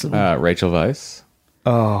 if possible. Rachel Weisz.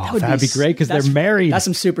 Oh, that'd be great because they're married. That's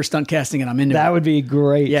some super stunt casting, and I'm into That it. would be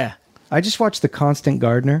great. Yeah. I just watched The Constant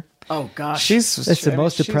Gardener. Oh gosh, It's the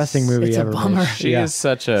most depressing movie it's a ever. bummer. Made. She Yeah. is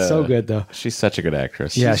such a So good, though. She's such a good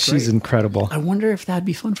actress. Yeah, she's great. incredible. I wonder if that'd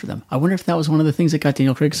be fun for them. I wonder if that was one of the things that got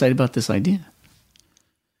Daniel Craig excited about this idea.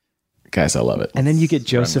 Guys, I love it. And then you get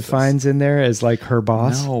Joseph Fiennes in there as like her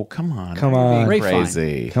boss. No, come on. Come on. Ray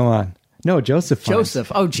Crazy. Come on. No, Joseph Fiennes.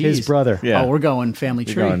 Joseph. Oh, geez. His brother. Yeah. Oh, we're going family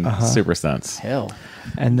tree. You're going super stunts. Hell.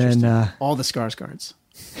 And then All the Skarsgårds.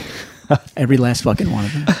 Every last fucking one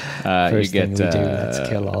of them. You first get, thing we do, let's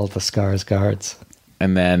kill all the Skarsgårds.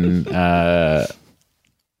 and then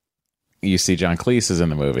you see John Cleese is in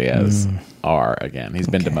the movie as R again. He's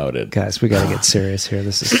been demoted. Guys, we got to get serious here.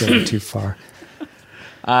 This is going too far.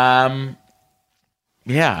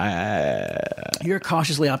 You're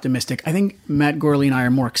cautiously optimistic. I think Matt Gorley and I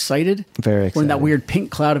are more excited. Very excited. We're in that weird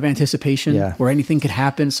pink cloud of anticipation where anything could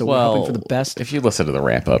happen, so we're hoping for the best. If you listen to the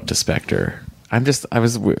ramp up to Spectre,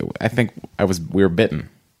 we were bitten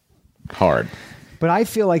hard. But I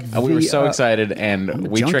feel like We were so excited, and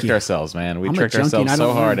we junkie. tricked ourselves, man. We I'm a tricked junkie, ourselves and I so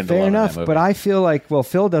don't hard know. into fair loving enough. that movie. But I feel like, well,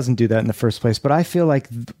 Phil doesn't do that in the first place. But I feel like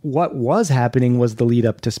what was happening was the lead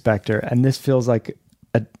up to Spectre, and this feels like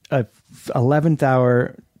a 11th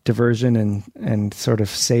hour diversion and sort of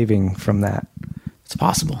saving from that It's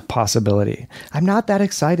possible. possibility. I'm not that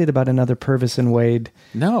excited about another Purvis and Wade.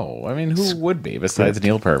 No, I mean, who would be besides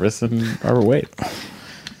Neil Purvis and Robert Wade?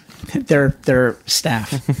 Their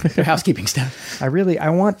staff, their housekeeping staff. I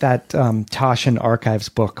want that Toshin Archives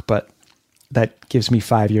book, but that gives me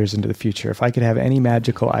 5 years into the future. If I could have any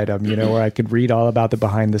magical item, where I could read all about the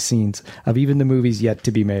behind the scenes of even the movies yet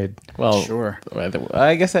to be made. Well, Sure.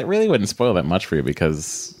 I guess that really wouldn't spoil that much for you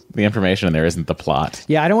because the information in there isn't the plot.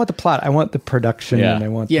 Yeah, I don't want the plot. I want the production. Yeah. And I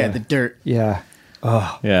want The dirt. Yeah.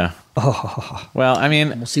 Yeah. Oh. Well, I mean,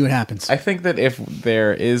 We'll see what happens. I think that if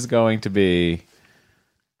there is going to be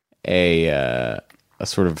a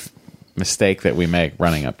sort of mistake that we make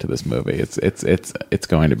running up to this movie, it's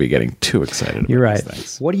going to be getting too excited. You're about right. these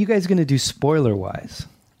things. What are you guys going to do spoiler wise?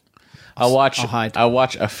 I'll hide.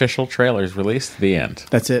 watch official trailers released. The end.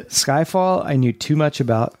 That's it. Skyfall, I knew too much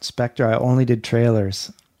about. Spectre, I only did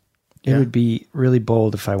trailers. It would be really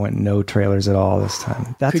bold if I went no trailers at all this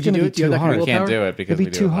time. That's Could you going to do be it? Do you too have that hard. kind We of can't do it because It'd we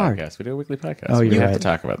be do too a hard. podcast. We do a weekly podcast. Oh, we you're have to right.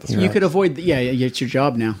 talk about this. You could avoid. It's your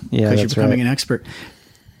job now Yeah, because you're that's becoming right. an expert,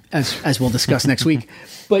 as we'll discuss next week.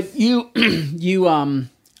 But there's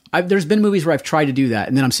been movies where I've tried to do that,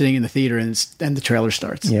 and then I'm sitting in the theater, and the trailer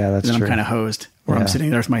starts. Yeah, that's and then true. I'm kind of hosed, or Yeah. I'm sitting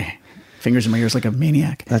there with my fingers in my ears like a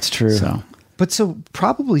maniac. That's true. So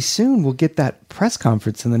probably soon we'll get that press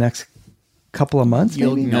conference in the next couple of months,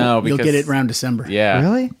 maybe? No, you'll because- get it around December. Yeah.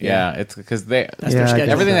 Really? Yeah. It's because their Yeah, I schedule. guess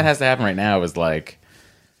everything so. that has to happen right now is like,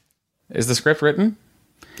 is the script written?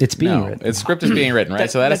 It's being No, written. its script is being written, right?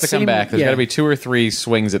 That- So that has that to come same- back. There's yeah. got to be 2 or 3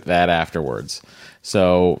 swings at that afterwards.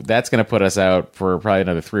 So that's going to put us out for probably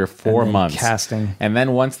another 3 or 4 And then months. casting. And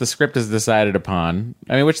then once the script is decided upon,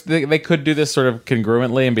 I mean, which they could do this sort of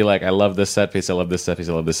congruently and be like, I love this set piece, I love this set piece,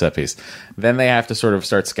 I love this set piece. Then they have to sort of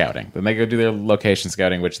start scouting. Then they go do their location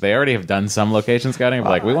scouting, which they already have done some location scouting.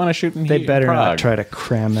 Like, we want to shoot in They better Prague. not try to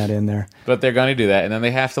cram that in there. But they're going to do that, and then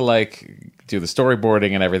they have to do the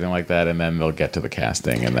storyboarding and everything like that, and then they'll get to the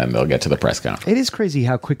casting, and then they'll get to the press conference. It is crazy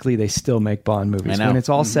how quickly they still make Bond movies. I know. When it's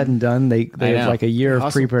all said and done, they I have know. like a year of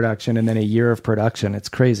Awesome. pre-production and then a year of production. It's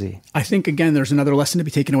crazy. I think, again, there's another lesson to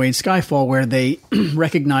be taken away in Skyfall where they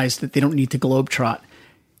recognize that they don't need to globetrot.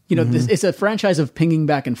 It's a franchise of pinging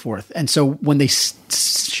back and forth. And so when they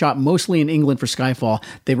shot mostly in England for Skyfall,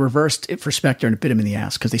 they reversed it for Spectre and it bit him in the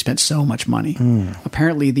ass because they spent so much money.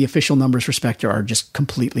 Apparently, the official numbers for Spectre are just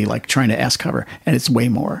completely like trying to ass cover, and it's way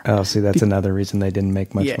more. Oh, see, that's another reason they didn't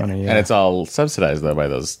make much Yeah. money. And it's all subsidized, though, by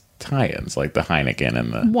those tie-ins, like the Heineken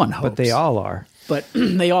and the... One hopes. But they all are. But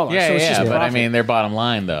they all are. So it's just but I profit. mean, their bottom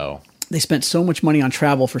line, though... They spent so much money on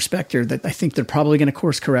travel for Spectre that I think they're probably going to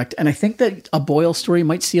course correct. And I think that a Boyle story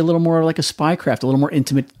might see a little more like a Spycraft, a little more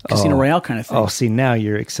intimate Casino Royale kind of thing. Oh, see, now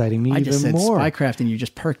you're exciting me I just said even more. Spycraft and you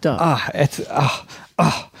just perked up.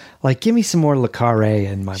 Like give me some more Le Carre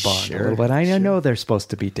in my Bond a little bit. I know they're supposed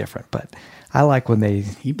to be different, but I like when they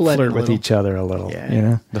bled flirt a with little. each other a little. Yeah. You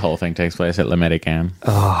know, The whole thing takes place at L'Americain.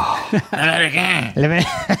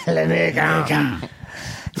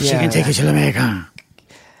 She can take you to Jamaica.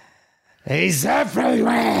 he's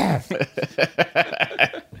everywhere.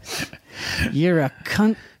 You're a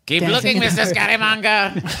cunt. Keep looking, Mr.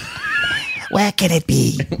 Scaramanga. Where can it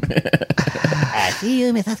be?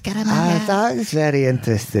 I thought it's very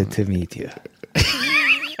interested to meet you.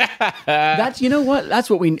 That's, you know what? That's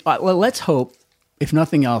what we, well, let's hope, if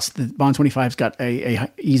nothing else, that Bond 25's got a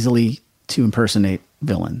easily to impersonate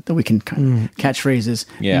villain that we can kind of catchphrases,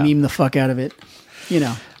 Yeah. meme the fuck out of it. You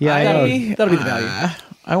know. Yeah, I that'll, know. that'll be the value.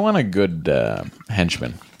 I want a good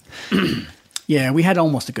henchman. Yeah, we had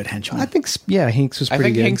almost a good henchman. I think, yeah, Hinks was I pretty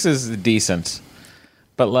think good. Hinks is decent,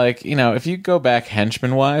 But, like, you know, if you go back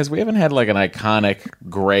henchman-wise, we haven't had, like, an iconic,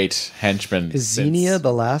 great henchman. Is Xenia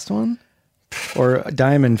the last one? Or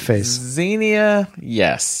Diamond Face? Xenia,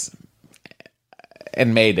 yes.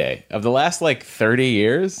 And Mayday. Of the last, like, 30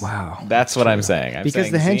 years, wow, that's what I'm saying. I'm because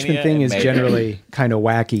saying the henchman Xenia thing is Mayday. generally kind of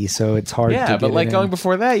wacky, so it's hard to Yeah, get but, like, it going in.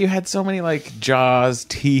 before that, you had so many, like, Jaws,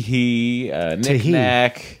 Tee-Hee,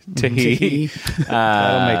 Knick-Knack, Tee-Hee.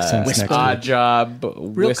 That'll make sense next Odd week. Job,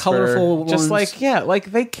 Real Whisper. colorful Just ones. like, yeah,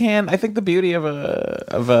 like, they can. I think the beauty of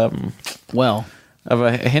a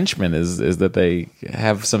henchman is that they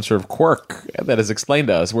have some sort of quirk that is explained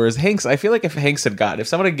to us. Whereas Hanks, I feel like if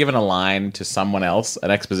someone had given a line to someone else,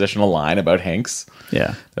 an expositional line about Hanks,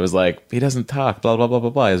 Yeah. that was like, he doesn't talk, blah blah blah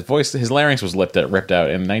blah blah. His larynx was ripped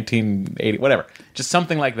out in 1980, whatever. Just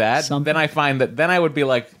something like that. Then I find that I would be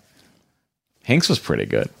like, Hanks was pretty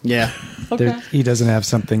good. Yeah. He doesn't have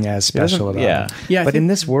something as special about yeah. him. Yeah, I but think- in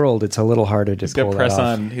this world, it's a little harder to He's got pull press that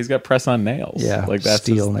off. on. He's got press on nails. Yeah, like that's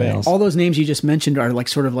steel his thing. nails. All those names you just mentioned are like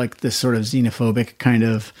sort of like this sort of xenophobic kind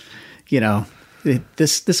of, you know,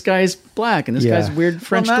 this guy's black and this Yeah. guy's weird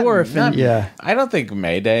French Well, dwarf. And, Yeah. I don't think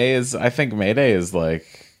Mayday is. I think Mayday is like.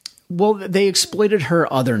 well, they exploited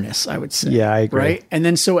her otherness, I would say. Yeah, I agree. Right? And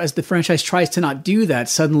then so as the franchise tries to not do that,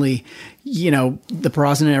 suddenly, you know, the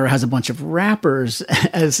Brosnan era has a bunch of rappers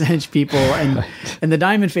as hench people and the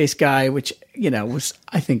Diamond Face guy, which, you know, was,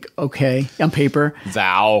 I think, okay on paper.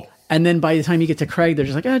 Zow. And then by the time you get to Craig, they're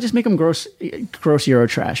just like, just make them gross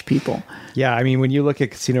Eurotrash people. Yeah, I mean, when you look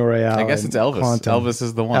at Casino Royale, I guess and it's Elvis. Quantum, Elvis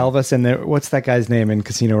is the one. Elvis, and what's that guy's name in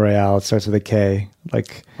Casino Royale? It starts with a K,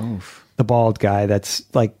 like the bald guy that's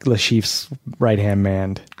like Lashif's right hand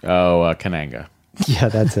man. Oh, Kananga, Yeah,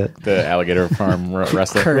 that's it. the alligator farm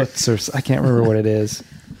wrestler. Kurtz, or I can't remember what it is.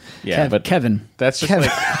 Yeah, but Kevin. that's just Kevin.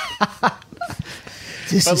 like.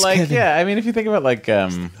 This But is like, Kevin. yeah, I mean, if you think about like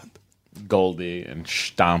Goldie and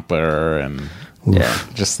Stomper and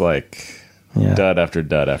just like Yeah. dud after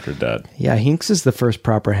dud after dud. Yeah, Hinks is the first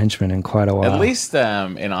proper henchman in quite a while. At least in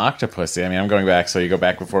Octopussy, I mean, I'm going back, so you go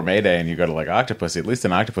back before Mayday and you go to like Octopussy. At least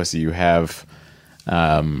in Octopussy, you have,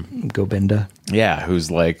 Gobinda. yeah,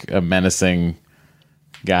 who's like a menacing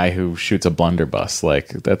guy who shoots a blunderbuss. Like,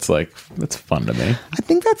 that's fun to me. I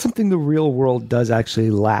think that's something the real world does actually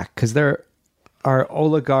lack, because there are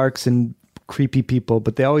oligarchs and creepy people,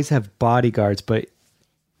 but they always have bodyguards. But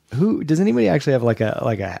who does anybody actually have like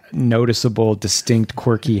a noticeable, distinct,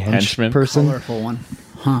 quirky Henchman? person? Colorful one.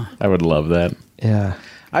 I would love that. Yeah.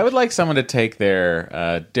 I would like someone to take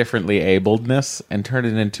their differently abledness and turn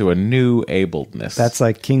it into a new abledness. That's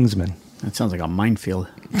like Kingsman. That sounds like a minefield.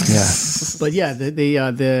 Yeah. But yeah,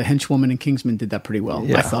 the henchwoman in Kingsman did that pretty well,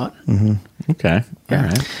 I thought. okay. All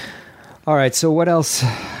right. All right. So what else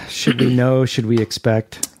should we know? Should we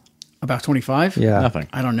expect? About 25? Yeah. Nothing.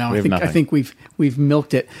 I don't know. We have nothing. I think we've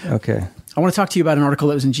milked it. Okay. I want to talk to you about an article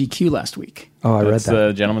that was in GQ last week. Oh, I read That's that.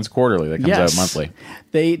 the Gentleman's Quarterly that comes out monthly.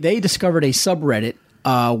 They discovered a subreddit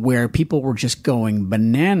where people were just going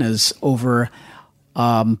bananas over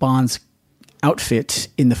Bond's outfit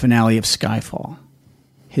in the finale of Skyfall.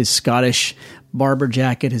 His Scottish barber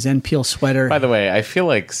jacket, his Enpeel sweater. By the way, I feel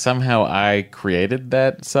like somehow I created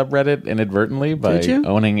that subreddit inadvertently by Did you?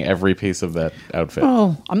 owning every piece of that outfit.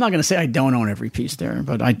 Oh, I'm not going to say I don't own every piece there,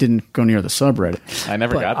 but I didn't go near the subreddit. I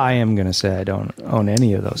never got I am going to say I don't own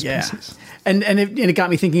any of those Yeah. pieces. And it got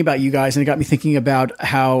me thinking about you guys, and it got me thinking about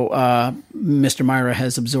how Mr. Myra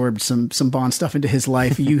has absorbed some Bond stuff into his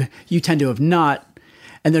life. You tend to have not.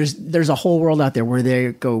 And there's a whole world out there where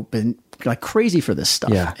they go like crazy for this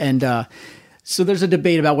stuff. Yeah. And so there's a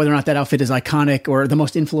debate about whether or not that outfit is iconic or the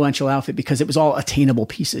most influential outfit, because it was all attainable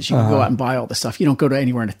pieces. You can go out and buy all the stuff. You don't go to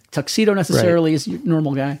anywhere in a tuxedo necessarily as your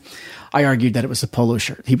normal guy. I argued that it was a polo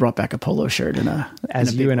shirt. He brought back a polo shirt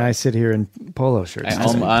As you and I sit here in polo shirts.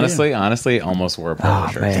 I honestly almost wore a polo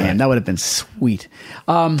shirt. man. Damn, that would have been sweet.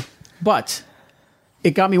 But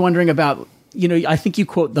it got me wondering about, I think you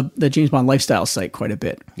quote the James Bond lifestyle site quite a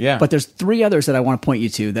bit. Yeah. But there's 3 others that I want to point you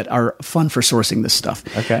to that are fun for sourcing this stuff.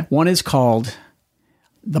 Okay. One is called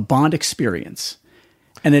The Bond Experience.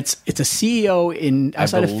 And it's a CEO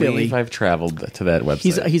outside of Philly. I've traveled to that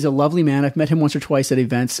website. He's a lovely man. I've met him once or twice at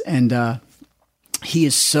events, and he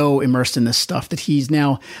is so immersed in this stuff that he's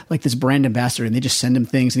now like this brand ambassador, and they just send him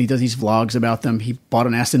things, and he does these vlogs about them. He bought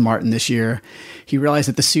an Aston Martin this year. He realized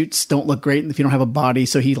that the suits don't look great if you don't have a body,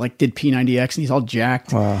 so he like did P90X, and he's all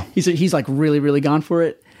jacked. Wow. He's like really, really gone for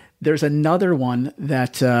it. There's another one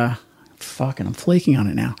that fucking I'm flaking on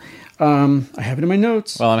it now. I have it in my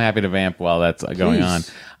notes. Well, I'm happy to vamp while that's going on.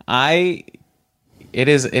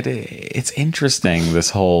 It's interesting, this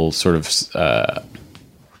whole sort of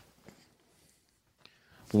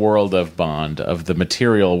world of Bond, of the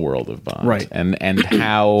material world of Bond, Right. and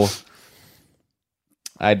how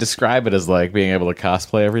I describe it as like being able to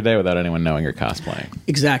cosplay every day without anyone knowing you're cosplaying.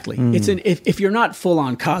 Exactly. It's if you're not full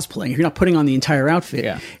on cosplaying, if you're not putting on the entire outfit,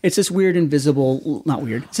 Yeah. it's this weird invisible, not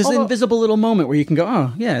weird. It's this invisible little moment where you can go,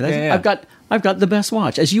 oh yeah, I've got the best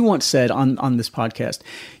watch. As you once said on this podcast,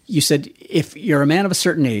 you said if you're a man of a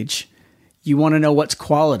certain age, you want to know what's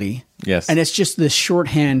quality. Yes. And it's just this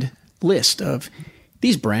shorthand list of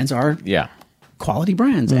these brands are Yeah. quality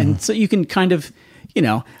brands, and so you can kind of.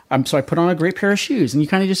 So I put on a great pair of shoes, and you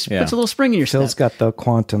kind of just puts a little spring in your Phil's step. got the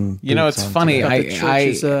quantum. You know, boots it's on funny. today. Got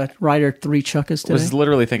the Church's Rider 3 Chuckas today. Was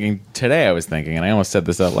literally thinking today. I was thinking, and I almost said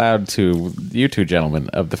this out loud to you two gentlemen,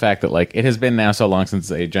 of the fact that like it has been now so long since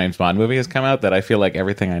a James Bond movie has come out that I feel like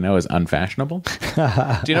everything I know is unfashionable. Do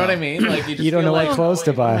you know what I mean? Like you don't know like, what clothes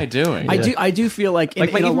to buy. What am I doing? I do feel like in, like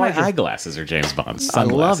in a even my larger, eyeglasses are James Bond I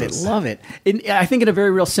love sunglasses. it. I think in a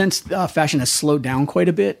very real sense, fashion has slowed down quite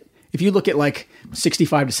a bit. If you look at like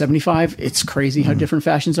 65 to 75, it's crazy how different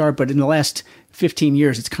fashions are. But in the last 15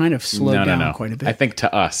 years, it's kind of slowed down quite a bit. I think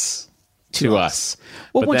to us. To us.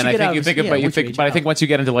 Well, but once then you I get think out you of- think yeah, about once you age but I out. think once you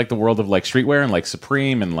get into like the world of like streetwear and like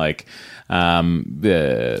Supreme and like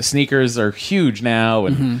the sneakers are huge now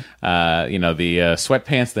and the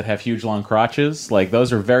sweatpants that have huge long crotches, like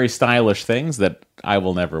those are very stylish things that I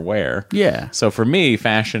will never wear. Yeah. So for me,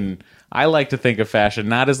 fashion, I like to think of fashion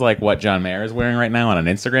not as like what John Mayer is wearing right now on an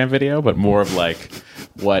Instagram video, but more of like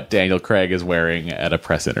what Daniel Craig is wearing at a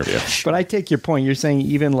press interview. But I take your point. You're saying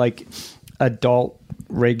even like adult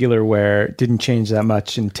regular wear didn't change that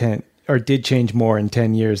much in 10 or did change more in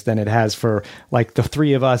 10 years than it has for like the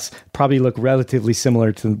three of us probably look relatively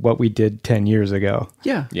similar to what we did 10 years ago.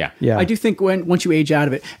 Yeah. Yeah. I do think once you age out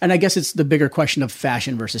of it, and I guess it's the bigger question of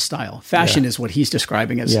fashion versus style. Fashion is what he's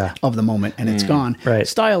describing as of the moment, and it's gone. Right.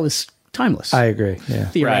 Style is timeless. I agree. Yeah.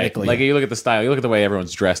 Theoretically. Right. Like you look at the style, you look at the way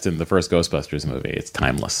everyone's dressed in the first Ghostbusters movie, it's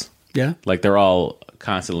timeless. Yeah. Like they're all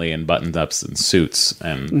constantly in button-ups and suits,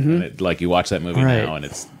 and like you watch that movie Right. now and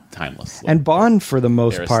it's timeless. Like, And Bond, for the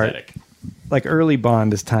most they're part, aesthetic. like early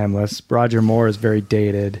Bond is timeless. Roger Moore is very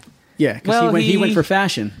dated. Yeah, because Well, he went he- for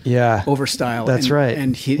fashion. Yeah. Over style. That's right.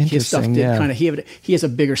 And his stuff Interesting, did yeah. kind of, he has a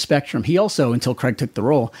bigger spectrum. He also, until Craig took the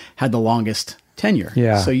role, had the longest tenure.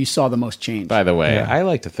 Yeah. So you saw the most change. By the way, Yeah. I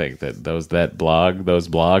like to think that those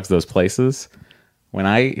blogs, those places, when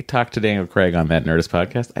I talked to Daniel Craig on that Nerdist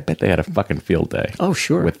podcast, I bet they had a fucking field day. Oh,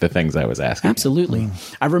 sure. With the things I was asking. Absolutely.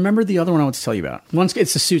 I remember the other one I want to tell you about. Once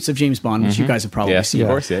it's the suits of James Bond, which you guys have probably Yes, seen. of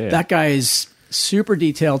course, yeah. That guy is super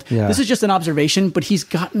detailed. Yeah. This is just an observation, but he's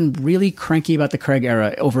gotten really cranky about the Craig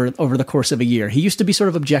era over the course of a year. He used to be sort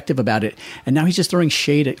of objective about it, and now he's just throwing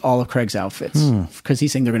shade at all of Craig's outfits because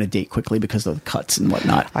he's saying they're going to date quickly because of the cuts and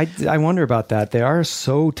whatnot. I wonder about that. They are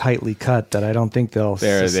so tightly cut that I don't think they'll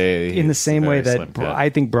in the same way very that slim cut. I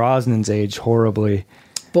think Brosnan's aged horribly.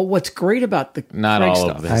 But what's great about the Not Craig all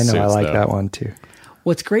stuff, of this. I know. I suits, like though. that one too.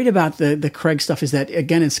 what's great about the Craig stuff is that,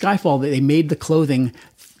 again, in Skyfall, they made the clothing,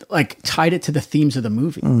 like, tied it to the themes of the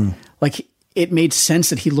movie. Like, it made sense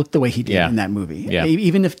that he looked the way he did in that movie. Yeah.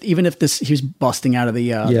 Even if he was busting out of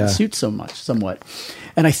the suit somewhat.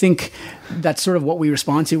 And I think that's sort of what we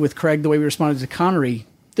respond to with Craig, the way we responded to Connery.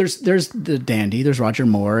 There's the dandy, there's Roger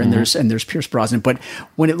Moore, and there's Pierce Brosnan. But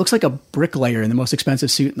when it looks like a bricklayer in the most expensive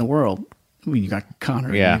suit in the world, I mean, you got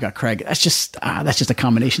Connery, and you got Craig. That's just a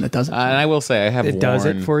combination that does it. And I will say, I have It worn does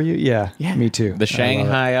it for you? Yeah, me too. the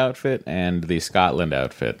Shanghai outfit and the Scotland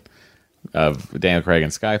outfit of Daniel Craig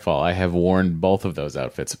and Skyfall. I have worn both of those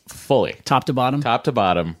outfits fully, Top to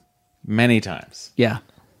bottom, many times. Yeah.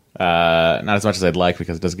 Not as much as I'd like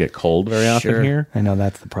because it does get cold very often here. I know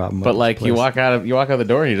that's the problem. But like you walk out the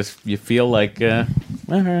door and you feel like, all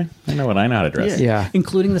right, I know how to dress. Yeah.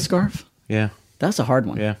 Including the scarf. Yeah. That's a hard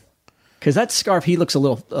one. Yeah. Because that scarf, he looks a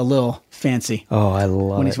little fancy. Oh, I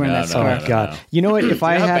love when he's wearing that scarf. Oh God! You know what? If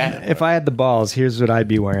I had the balls, here's what I'd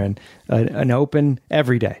be wearing: an open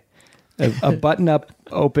every day, a button-up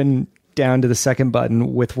open down to the second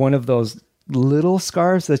button with one of those little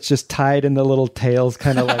scarves that's just tied in the little tails,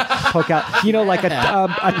 kind of like poke out. You know, like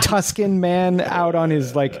a Tuscan man out in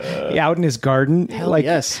his garden. Hell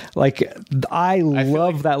yes. Like I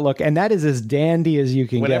love that look, and that is as dandy as you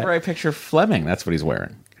can Whenever get. I picture Fleming, that's what he's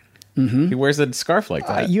wearing. Mm-hmm. He wears a scarf like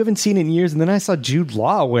that. You haven't seen it in years, and then I saw Jude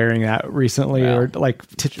Law wearing that recently, or like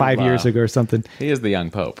 5 years ago or something. He is the young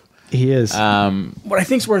pope. He is. What I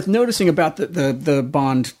think's worth noticing about the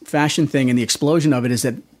Bond fashion thing and the explosion of it is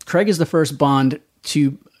that Craig is the first Bond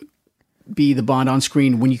to be the Bond on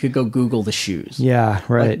screen when you could go Google the shoes. Yeah,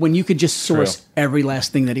 right. Like when you could just source every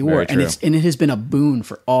last thing that he wore. Very And it has been a boon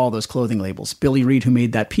for all those clothing labels. Billy Reed, who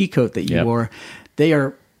made that pea coat that you wore, they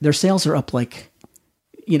are their sales are up like,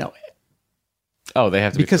 Oh, they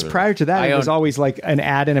have to be because further. prior to that, it was always like an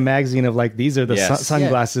ad in a magazine of like, these are the Yes.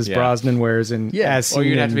 sunglasses Yeah. Brosnan wears, and as Or seen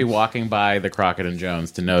you'd have to be in- walking by the Crockett and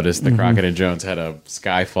Jones to notice the Crockett and Jones had a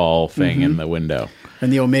Skyfall thing in the window.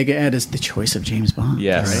 and the Omega ad is the choice of James Bond.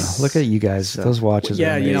 Yes. Look at you guys; those watches.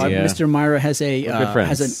 Yeah, are you know, amazing. Yeah. Mr. Myra has a We're good friends.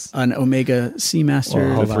 has an Omega Seamaster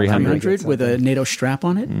Well, hold on, 300 with a NATO strap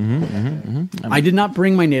on it. I did not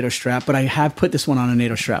bring my NATO strap, but I have put this one on a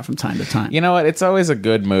NATO strap from time to time. You know what? It's always a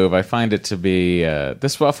good move. I find it to be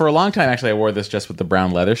well for a long time. Actually, I wore this just with the brown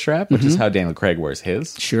leather strap, which is how Daniel Craig wears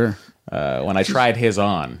his. Sure. When I tried his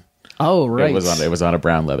on, Oh, right. it was on a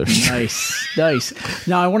brown leather strap. Nice.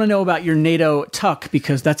 Now, I want to know about your NATO tuck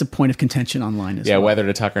because that's a point of contention online as Yeah, well. whether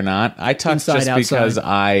to tuck or not. I tucked Inside, just because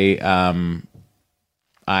outside.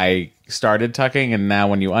 I started tucking, and now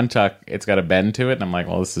when you untuck, it's got a bend to it, and I'm like,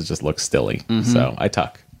 well, this just looks stilly. So I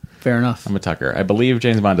tuck. Fair enough. I'm a tucker. I believe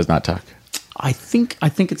James Bond does not tuck. I think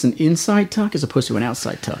it's an inside tuck as opposed to an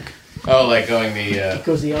outside tuck. Oh, like going the It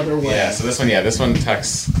goes the other way. yeah. So this one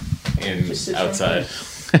tucks in sits right outside.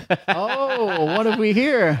 Oh, what have we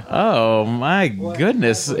here? Oh my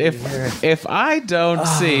goodness! If I don't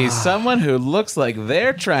see someone who looks like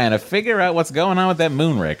they're trying to figure out what's going on with that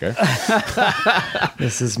Moonraker,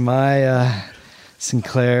 This is my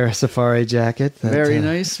Sinclair Safari jacket. that, Very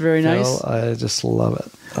nice, very nice. I just love it.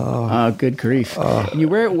 Oh, good grief. And you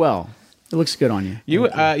wear it well. It looks good on you.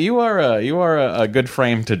 you are a good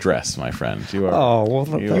frame to dress, my friend. You are. Oh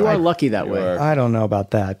well, You are lucky that You way. are. I don't know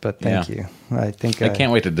about that, but thank Yeah. you. I think I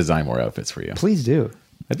can't wait to design more outfits for you. Please do.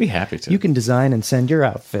 I'd be happy to. You can design and send your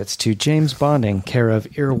outfits to James Bonding, care of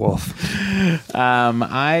Earwolf.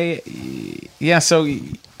 So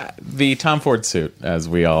the Tom Ford suit, as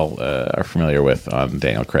we all are familiar with on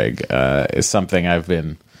Daniel Craig, is something I've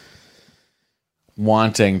been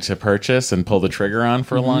wanting to purchase and pull the trigger on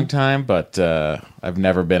for a long time, but I've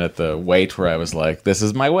never been at the weight where I was like, this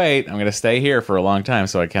is my weight. I'm going to stay here for a long time,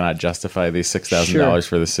 so I cannot justify these $6,000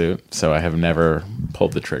 for the suit. So I have never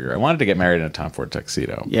pulled the trigger. I wanted to get married in a Tom Ford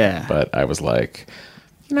tuxedo. Yeah. But I was like,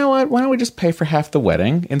 you know what? Why don't we just pay for half the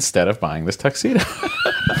wedding instead of buying this tuxedo?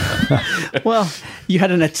 Well, you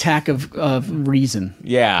had an attack of reason.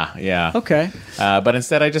 Yeah. Okay. But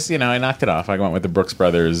instead, I just, I knocked it off. I went with the Brooks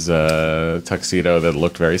Brothers tuxedo that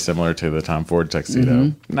looked very similar to the Tom Ford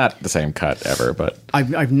tuxedo. Not the same cut ever, but...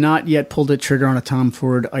 I've not yet pulled a trigger on a Tom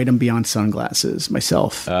Ford item beyond sunglasses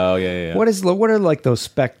myself. Oh, yeah. What are like those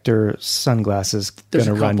Spectre sunglasses There's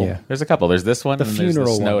going a to run couple. you? There's a couple. There's this one, The and there's the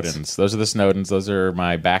funeral Snowdens. ones. Those are the Snowdens. Those are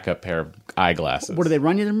my backup pair of eyeglasses. What do they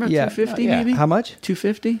run you? Them Yeah. 250 Yeah. maybe? How much?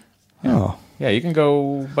 250? Oh, Yeah, you can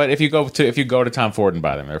go... But if you go to Tom Ford and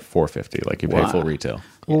buy them, they're $450. Like, you pay full retail.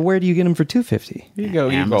 well, where do you get them for $250? You go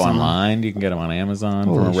Amazon. online. You can get them on Amazon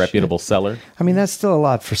from a Holy reputable seller. I mean, that's still a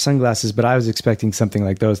lot for sunglasses, but I was expecting something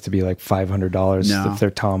like those to be like $500 No. if they're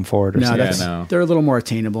Tom Ford or No, something. that's no. they're a little more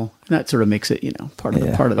attainable. That sort of makes it, part of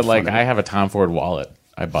the part of the But, like, fun of I it. have a Tom Ford wallet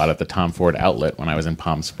I bought at the Tom Ford outlet when I was in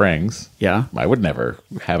Palm Springs. Yeah. I would never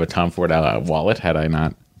have a Tom Ford wallet had I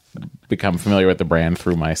not become familiar with the brand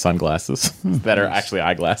through my sunglasses that are actually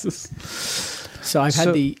eyeglasses. So I've had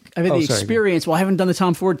So- the sorry. experience. Well, I haven't done the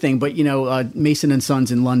Tom Ford thing, but Mason and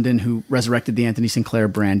Sons in London, who resurrected the Anthony Sinclair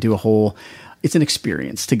brand, do a whole. It's an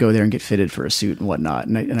experience to go there and get fitted for a suit and whatnot.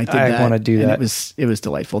 And I did I that. wanna do and that. It was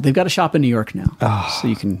delightful. They've got a shop in New York now, so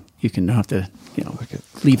you can don't have to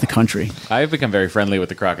leave the country. I've become very friendly with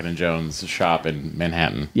the Crockett and Jones shop in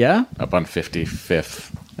Manhattan. Yeah. Up on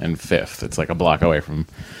 55th and 5th. It's like a block away from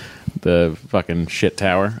the fucking shit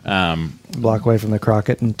tower. Block away from the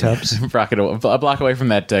Crockett and Tubbs. A block away from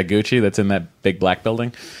that Gucci that's in that big black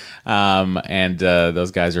building. And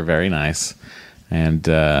those guys are very nice. And,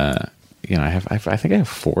 I think I have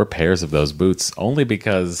 4 pairs of those boots only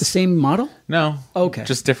because... The same model? No. Okay.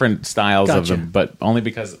 Just different styles of Gotcha. them, but only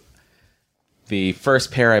because the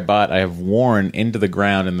first pair I bought I have worn into the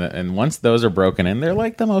ground, and once those are broken in, they're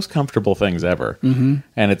like the most comfortable things ever. Mm-hmm.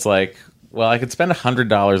 And it's like, well, I could spend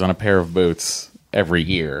 $100 on a pair of boots every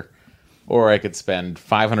year, or I could spend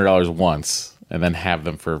 $500 once and then have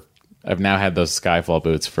them for... I've now had those Skyfall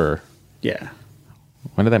boots for... Yeah.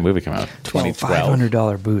 When did that movie come out? 2012.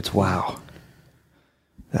 $500 boots. Wow.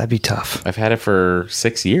 That'd be tough. I've had it for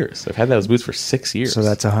 6 years. I've had those boots for 6 years. So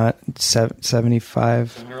that's $75.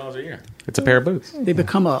 $100 a year. It's a pair of boots. They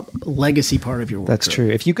become a legacy part of your wardrobe. That's true.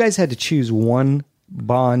 If you guys had to choose one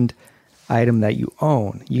Bond item that you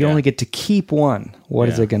own, you only get to keep one. What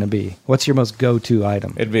is it going to be? What's your most go-to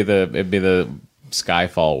item? It'd be the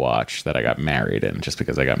Skyfall watch that I got married in, just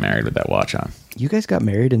because I got married with that watch on. You guys got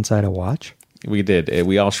married inside a watch? We did.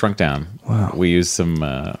 We all shrunk down. Wow. We used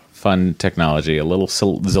some fun technology, a little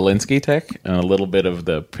Zelensky tech, and a little bit of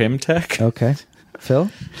the Pym tech. Okay.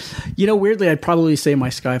 Phil? Weirdly, I'd probably say my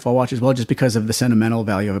Skyfall watch as well, just because of the sentimental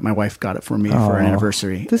value of it. My wife got it for me for an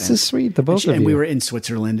anniversary. This is sweet, the both of you. And we were in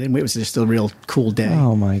Switzerland, and it was just a real cool day.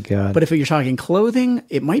 Oh, my God. But if you're talking clothing,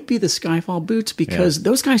 it might be the Skyfall boots, because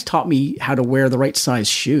those guys taught me how to wear the right size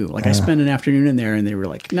shoe. Like, I spent an afternoon in there, and they were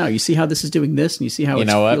like, no, you see how this is doing this, and you see how it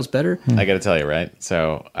feels better? I got to tell you, right?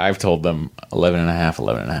 So I've told them 11 and a half,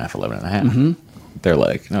 11 and a half, 11 and a half. Mm-hmm. They're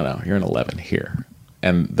like, no, you're an 11 here.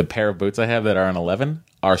 And the pair of boots I have that are an 11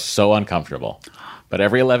 are so uncomfortable. But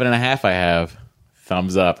every 11 and a half I have,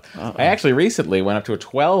 thumbs up. I actually recently went up to a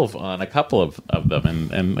 12 on a couple of them.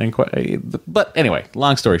 But anyway,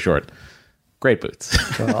 long story short, great boots.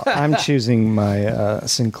 Well, I'm choosing my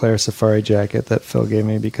Sinclair Safari jacket that Phil gave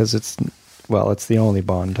me because it's the only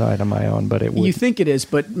Bond item I own, but it would. You think it is,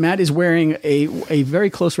 but Matt is wearing a very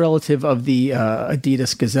close relative of the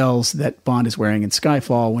Adidas Gazelles that Bond is wearing in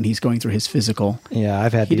Skyfall when he's going through his physical. Yeah,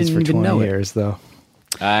 I've had these for 20 years, though.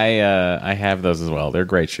 I have those as well. They're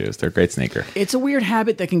great shoes. They're a great sneaker. It's a weird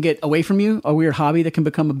habit that can get away from you, a weird hobby that can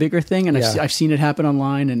become a bigger thing, and I've seen it happen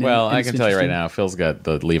online. And I can tell you right now, Phil's got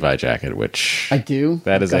the Levi jacket, which I do.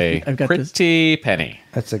 That is a pretty penny.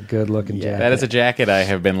 That's a good looking jacket. That is a jacket I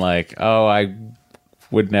have been like, I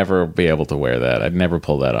would never be able to wear that. I'd never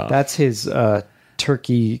pull that off. That's his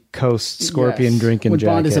Turkey Coast Scorpion drinking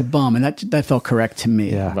jacket. Bond is a bum, and that felt correct to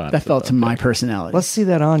me. Yeah. That felt to my personality. Let's see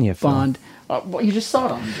that on you, Phil. Bond. Well, you just saw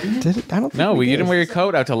it on me, didn't you? Did it? I don't think No, we you did. didn't wear your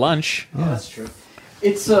coat out to lunch. Oh, that's true.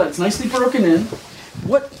 It's nicely broken in.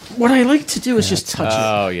 What I like to do is just touch it.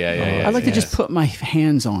 Oh, yeah. I like to just put my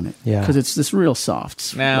hands on it. Yeah. Because it's this real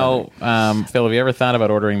soft. Now, Phil, have you ever thought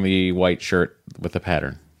about ordering the white shirt with the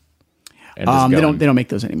pattern? And They don't make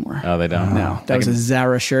those anymore. Oh, they don't. No, that was a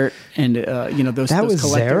Zara shirt, and those was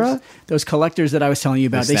collectors, Zara? those collectors that I was telling you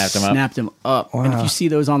about, They they snapped them up. And if you see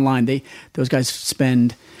those online, those guys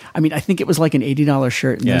spend. I mean, I think it was like an $80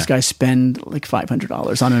 shirt, and those guys spend like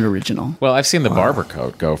 $500 on an original. Well, I've seen the barber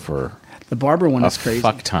coat go for The barber one a is crazy.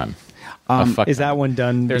 fuck ton. Is that one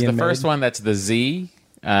done? There's the being first made? one that's the Z.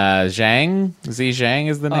 Zhang. Z Zhang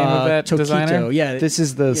is the name of that Choquito, designer. yeah. This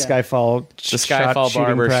is the Skyfall. The Skyfall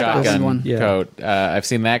barber shotgun one. Yeah. coat. I've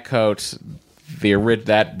seen that coat.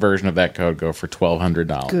 That version of that coat go for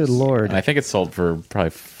 $1,200. Good Lord. And I think it sold for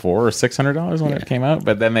probably $400 or $600 when it came out.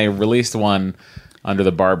 But then they released one under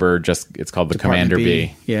the barber. It's called the Department Commander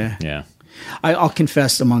B. Yeah. I'll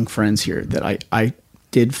confess among friends here that I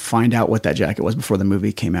did find out what that jacket was before the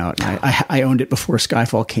movie came out. I owned it before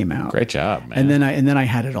Skyfall came out. Great job, man. And then I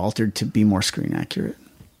had it altered to be more screen accurate.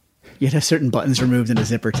 You had certain buttons removed and a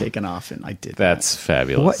zipper taken off, and I did. That's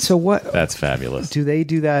fabulous. That's fabulous. Do they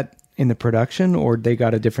do that in the production, or they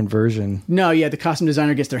got a different version? No, the costume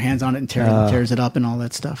designer gets their hands on it and tears it up and all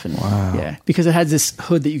that stuff. And yeah, because it had this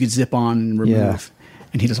hood that you could zip on and remove. Yeah.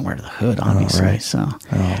 And he doesn't wear the hood, obviously. right. So,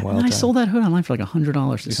 well and I done. sold that hood online for like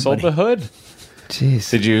 $100. You sold the hood? Jeez.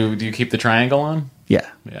 Do you keep the triangle on? Yeah,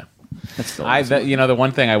 Yeah. that's still The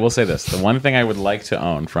one thing I will say this: the one thing I would like to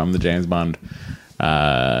own from the James Bond,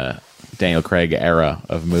 Daniel Craig era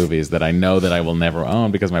of movies that I know that I will never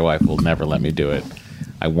own because my wife will never let me do it.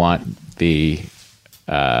 I want the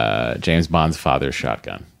James Bond's father's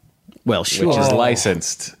shotgun, well, sure. which is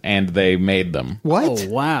licensed, and they made them. What? Oh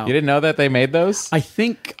wow! You didn't know that they made those? I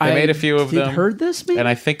think They made a few of them. Heard this? Maybe? And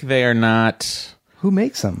I think they are not. Who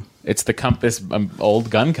makes them? It's the this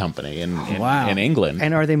old gun company in England.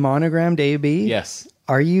 And are they monogrammed AB? Yes.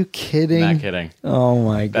 Are you kidding? Not kidding. Oh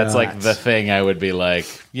my god. That's like the thing I would be like,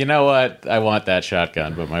 you know what? I want that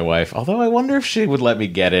shotgun, but my wife, although I wonder if she would let me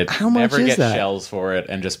get it, How much never is get that? shells for it,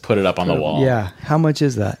 and just put it up on the wall. Yeah. How much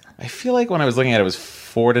is that? I feel like when I was looking at it, it was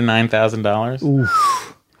 $4,000 to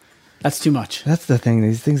 $9,000. That's too much. That's the thing.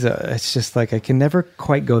 These things, it's just like I can never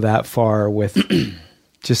quite go that far with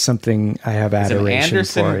just something I have It's an adoration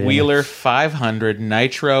Anderson for. Wheeler 500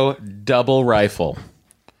 Nitro double rifle.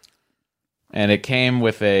 And it came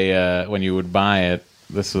with a, when you would buy it,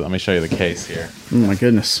 let me show you the case here. Oh my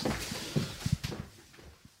goodness.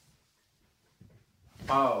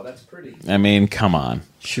 Oh, that's pretty. I mean, come on.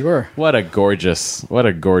 Sure. What a gorgeous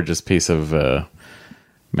piece of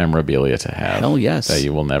memorabilia to have. Hell yes. That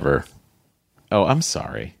you will never. Oh, I'm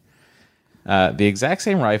sorry. The exact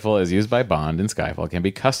same rifle as used by Bond in Skyfall can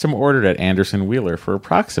be custom ordered at Anderson Wheeler for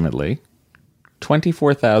approximately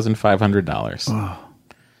 $24,500. Oh.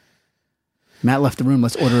 Matt left the room.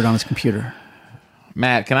 Let's order it on his computer.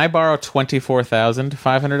 Matt, can I borrow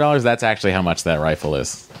 $24,500? That's actually how much that rifle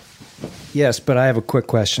is. Yes, but I have a quick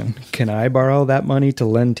question. Can I borrow that money to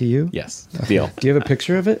lend to you? Yes, deal. Do you have a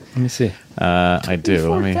picture of it? Let me see. I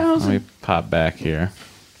do. Let me $24,000. pop back here.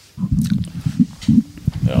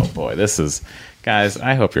 Oh boy, this is, guys.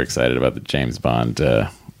 I hope you're excited about the James Bond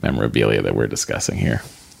memorabilia that we're discussing here.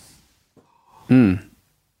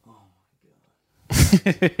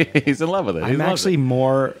 He's in love with it. I'm actually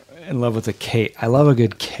more in love with a case. I love a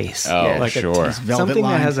good case. Oh, like sure. Something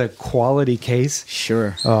that has a quality case.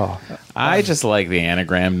 Sure. Oh, I just like the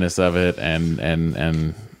anagramness of it,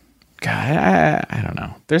 and God, I don't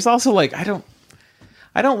know. There's also like I don't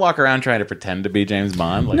walk around trying to pretend to be James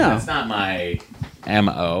Bond. Like, No. that's not my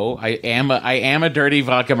MO. I am a dirty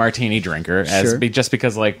vodka martini drinker, Sure. just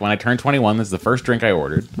because like when I turned 21, this is the first drink I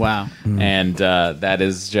ordered. Wow. And that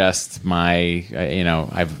is just my,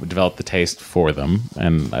 I've developed the taste for them,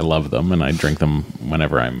 and I love them, and I drink them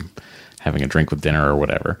whenever I'm having a drink with dinner or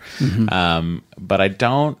whatever. But I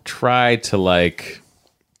don't try to like,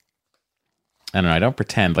 I don't know, I don't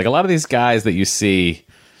pretend. Like a lot of these guys that you see,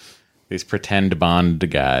 these pretend Bond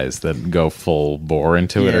guys that go full bore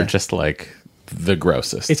into it Yeah. are just like the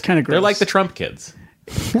grossest. It's kinda They're gross. like the Trump kids.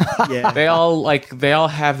 Yeah. They all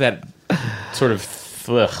have that sort of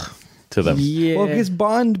ugh to them. Yeah. well, because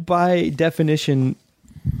Bond, by definition,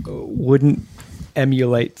 wouldn't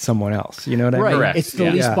emulate someone else. You know what I Right. mean? Correct. It's the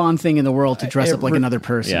Yeah. least Yeah. Bond thing in the world to dress up like Every- another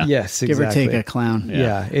person. Yeah. Yes, Give or exactly. take a clown.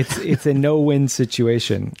 Yeah, it's a no-win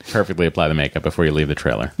situation. Perfectly apply the makeup before you leave the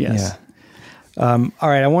trailer. Yes. Yeah. All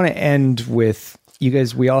right, I want to end with you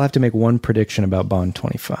guys. We all have to make one prediction about Bond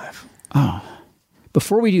 25.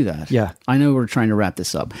 Before we do that, Yeah. I know we're trying to wrap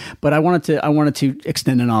this up, but I wanted to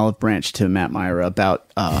extend an olive branch to Matt Myra about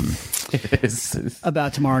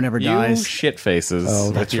Tomorrow Never You Dies. shit faces Oh,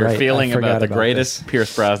 with that's your right. feeling I forgot about the about greatest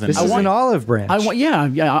Pierce Brosnan. This is an olive branch.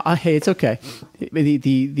 Hey, it's okay.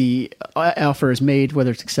 The offer is made.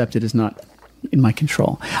 Whether it's accepted is not in my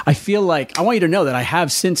control. I feel like I want you to know that I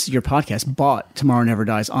have, since your podcast, bought Tomorrow Never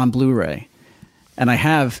Dies on Blu-ray, and I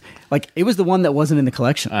have it was the one that wasn't in the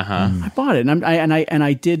collection. I bought it, and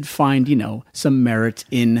I did find some merit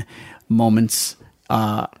in moments.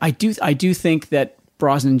 I do think that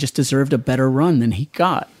Brosnan just deserved a better run than he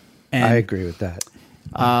got. And, I agree with that.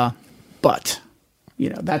 but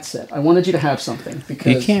that said, I wanted you to have something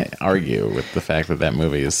because You can't argue with the fact that that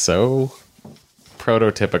movie is so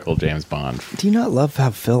prototypical James Bond. Do you not love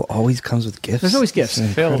how Phil always comes with gifts? There's always gifts.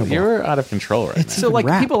 It's Phil, incredible. you're out of control right It's now. So like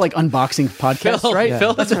wrapped. people like unboxing podcasts, Phil, right?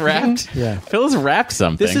 Phil has wrapped. Yeah. Phil has wrapped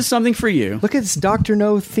something. This is something for you. Look at this Dr.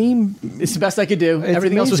 No theme. It's the best I could do.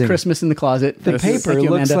 Everything else was amazing. Christmas in the closet. The paper Thank you,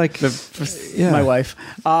 looks Amanda. like yeah. My wife.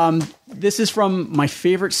 This is from my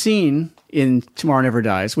favorite scene in Tomorrow Never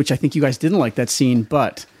Dies, which I think you guys didn't like that scene,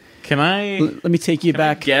 but Can I let me take you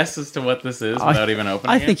back. guess as to what this is without even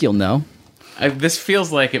opening I it? think you'll know. This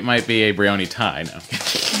feels like it might be a Brioni tie. No.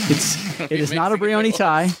 It is not a Brioni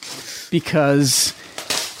tie because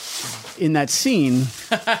in that scene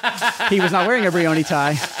he was not wearing a Brioni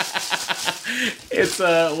tie. It's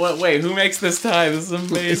wait, who makes this tie? This is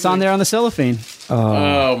amazing. It's on there on the cellophane.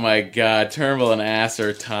 Oh my god, Turnbull and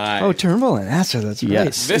Asser tie. Oh, Turnbull and Asser, that's right.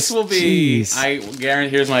 Yes. This will be. Jeez. I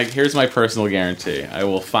guarantee. Here's my personal guarantee. I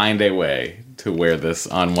will find a way to wear this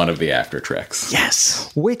on one of the after treks.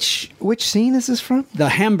 Yes. Which scene is this from? The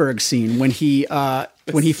Hamburg scene when he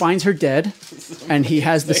finds her dead, and he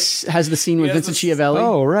has the scene with He has Vincent this- Schiavelli.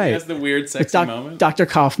 Oh, He right. has the weird with sexy moment. Dr.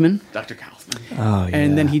 Kaufman, Dr. Kaufman. Oh, yeah.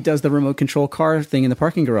 and then he does the remote control car thing in the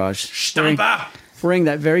parking garage, wearing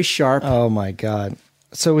that very sharp. Oh my god.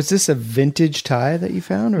 So is this a vintage tie that you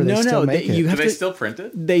found, or they still make it? you Do have they to. still print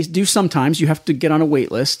it? They do sometimes. You have to get on a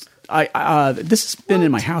wait list. This has been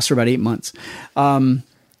in my house for about 8 months,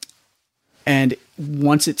 and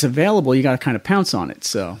once it's available, you got to kind of pounce on it.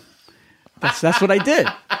 So that's what I did.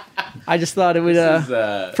 I just thought it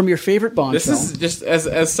would from your favorite Bond This film. is just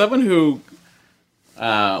as someone who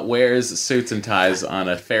wears suits and ties on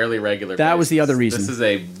a fairly regular. That was the basis, other reason. This is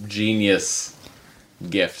a genius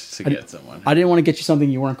gift to get someone. I didn't want to get you something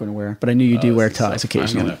you weren't going to wear, but I knew you do wear ties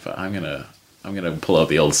occasionally. I'm gonna pull out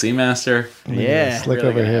the old Seamaster. Yeah, Look Really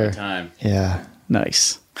over gonna have here. a time. Yeah.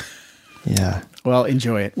 nice. Yeah. Well,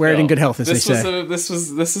 enjoy it. Wear it in good health, as they this say. this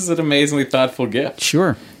is an amazingly thoughtful gift.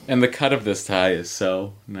 Sure. And the cut of this tie is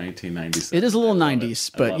so 1997. It is a little I love 90s,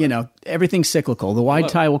 it. I but love you it. know, everything's cyclical. The wide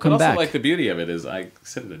tie will come but also, back. like the beauty of it is I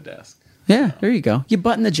sit at a desk. Yeah, there you go. You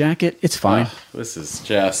button the jacket, it's fine. This is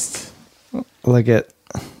just Look at.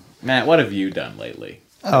 Matt. What have you done lately?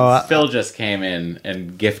 Phil just came in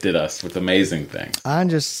and gifted us with amazing things. I'm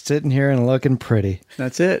just sitting here and looking pretty.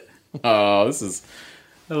 That's it. Oh, this is.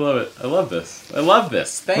 I love it. I love this. I love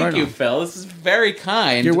this. Thank Right you, on. Phil. This is very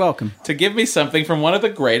kind. You're welcome. To give me something from one of the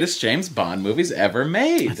greatest James Bond movies ever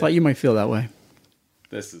made. I thought you might feel that way.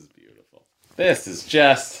 This is beautiful. This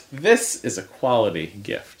is a quality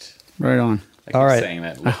gift. Right on. All right. Saying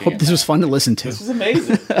that, I hope this was fun to listen to. This was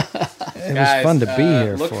amazing. It was fun to be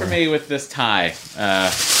here. Look for me with this tie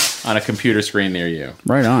on a computer screen near you.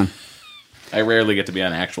 Right on. I rarely get to be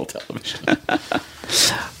on actual television.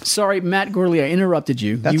 Sorry, Matt Gorley, I interrupted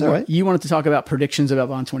you. That's all right. You wanted to talk about predictions about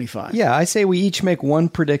Bond 25. Yeah, I say we each make one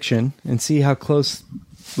prediction and see how close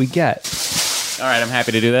we get. All right, I'm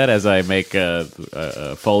happy to do that as I make a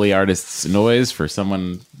Foley artist's noise for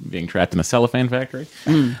someone being trapped in a cellophane factory.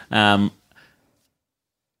 I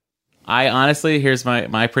honestly, here's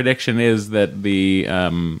my prediction is that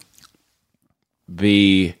the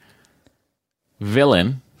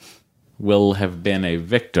villain will have been a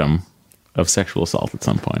victim of sexual assault at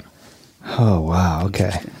some point. Oh, wow.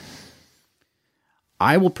 Okay.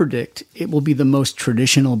 I will predict it will be the most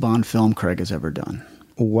traditional Bond film Craig has ever done.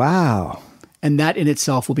 Wow. And that in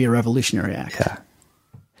itself will be a revolutionary act. Yeah.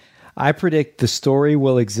 I predict the story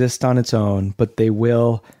will exist on its own, but they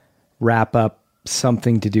will wrap up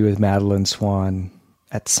something to do with Madeline Swan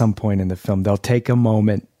at some point in the film. They'll take a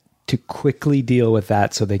moment to quickly deal with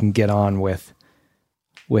that so they can get on with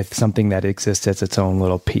something that exists as its own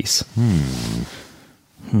little piece.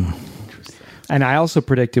 And I also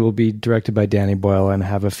predict it will be directed by Danny Boyle and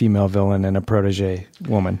have a female villain and a protege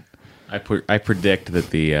woman. I predict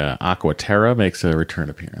that the Aqua Terra makes a return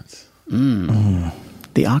appearance.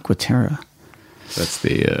 The Aqua Terra. That's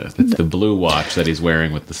the blue watch that he's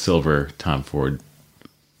wearing with the silver Tom Ford.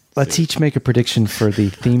 Let's each make a prediction for the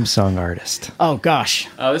theme song artist. Oh, gosh.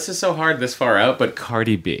 Oh, this is so hard this far out, but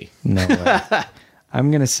Cardi B. No way. I'm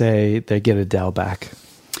going to say they get Adele back.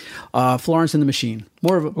 Florence and the Machine.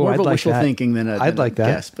 More of a wishful thinking than a I'd like that.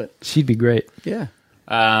 guess, but she'd be great. Yeah.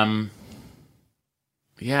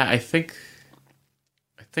 Yeah, I think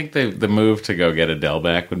the move to go get Adele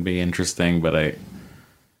back would be interesting, but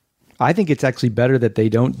I think it's actually better that they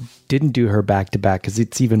didn't do her back to back because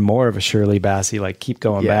it's even more of a Shirley Bassey, like keep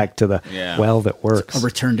going back to the well that works. A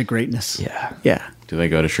return to greatness. Yeah. Yeah. Do they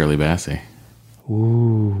go to Shirley Bassey?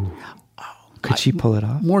 Ooh. Could she pull it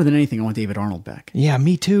off? More than anything, I want David Arnold back. Yeah,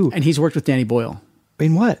 me too. And he's worked with Danny Boyle.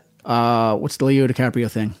 In what? What's the Leo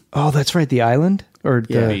DiCaprio thing? Oh, that's right. The island? Or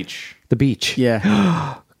the beach. The beach.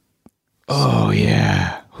 Yeah. Oh,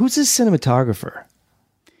 yeah. Who's his cinematographer?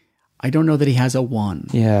 I don't know that he has a one.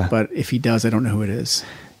 Yeah. But if he does, I don't know who it is.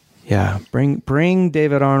 Yeah. Bring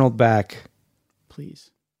David Arnold back.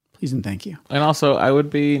 Please. Please and thank you. And also, I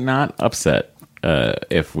would be not upset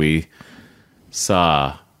if we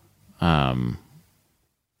saw Joe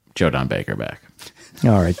Don Baker back.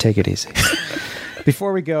 All right, take it easy.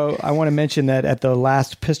 Before we go, I want to mention that at the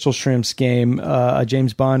last Pistol Shrimps game, a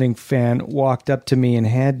James Bonding fan walked up to me and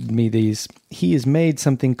handed me these. He has made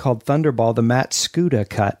something called Thunderball, the Matt Scuda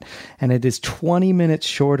cut, and it is 20 minutes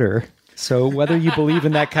shorter. So whether you believe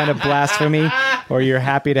in that kind of blasphemy or you're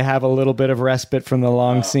happy to have a little bit of respite from the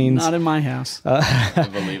long scenes. Not in my house. I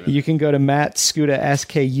believe it. You can go to mattscuda,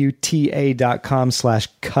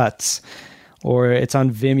 SKUTA.com/cuts, or it's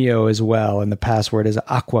on Vimeo as well, and the password is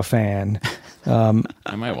Aquafan. I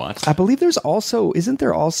might watch. I believe isn't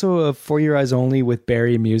there also a For Your Eyes Only with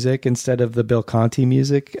Barry music instead of the Bill Conti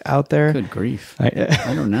music out there? Good grief. I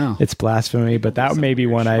don't know. It's blasphemy, but that may be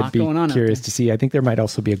one I'd be going on out curious there. to see. I think there might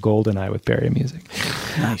also be a GoldenEye with Barry music.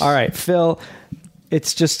 Nice. All right, Phil,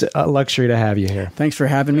 it's just a luxury to have you here. Thanks for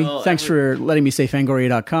having me. Thanks for letting me say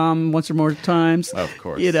Fangoria.com once or more times. Of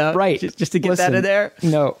course. You know, Right. Just to get that in there.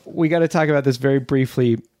 No, we got to talk about this very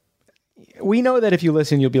briefly. We know that if you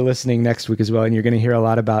listen, you'll be listening next week as well, and you're going to hear a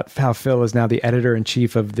lot about how Phil is now the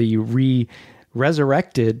editor-in-chief of the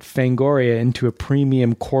resurrected Fangoria into a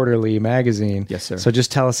premium quarterly magazine. Yes, sir. So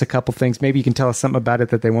just tell us a couple things. Maybe you can tell us something about it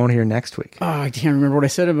that they won't hear next week. I can't remember what I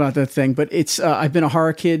said about that thing, but it's I've been a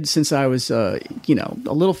horror kid since I was a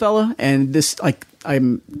little fella, and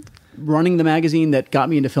I'm running the magazine that got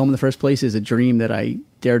me into film in the first place is a dream that I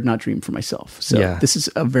dared not dream for myself. So This is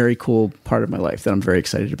a very cool part of my life that I'm very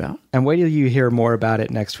excited about. And wait till you hear more about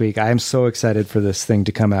it next week. I am so excited for this thing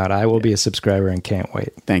to come out. I will be a subscriber and can't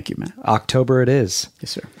wait. Thank you, Matt. October it is.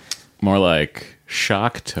 Yes, sir. More like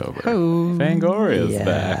Shocktober. Oh. Fangoria's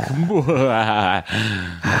back.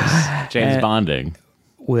 James Bonding.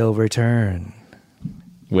 Will return.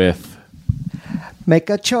 With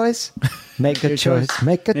Make a choice. Make a choice.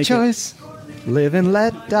 Make a choice. Live and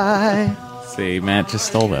let die. See, Matt just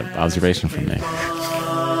stole that observation from me.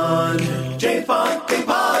 James Bonding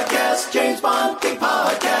Podcast, James Bonding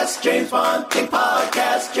Podcast, James Bonding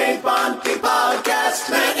Podcast, James Bonding Podcast,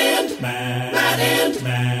 Matt and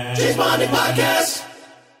James Bonding Podcast.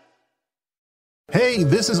 Hey,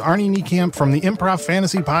 this is Arnie Niekamp from the Improv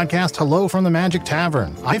Fantasy Podcast Hello from the Magic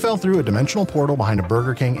Tavern. I fell through a dimensional portal behind a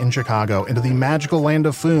Burger King in Chicago into the magical land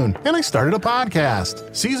of Foon, and I started a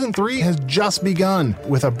podcast. Season 3 has just begun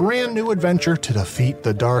with a brand new adventure to defeat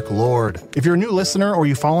the Dark Lord. If you're a new listener or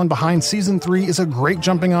you've fallen behind, Season 3 is a great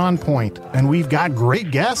jumping on point, and we've got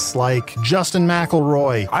great guests like Justin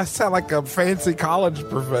McElroy. I sound like a fancy college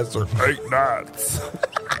professor. 8 nuts.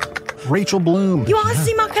 Rachel Bloom. You want to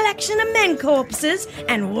see my collection of men corpses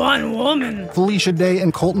and one woman? Felicia Day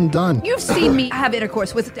and Colton Dunn. You've seen me have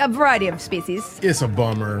intercourse with a variety of species. It's a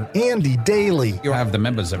bummer. Andy Daly. You have the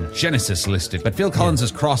members of Genesis listed, but Phil Collins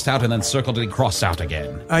is crossed out and then circled and crossed out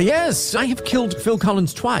again. Yes, I have killed Phil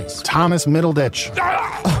Collins twice. Thomas Middleditch.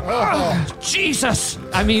 Jesus!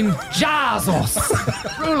 I mean, Jazos!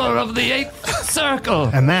 Ruler of the Eighth Circle!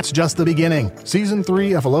 And that's just the beginning. Season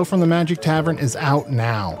 3 of Hello from the Magic Tavern is out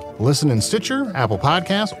now. Listen in Stitcher, Apple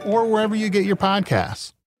Podcasts, or wherever you get your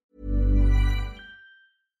podcasts.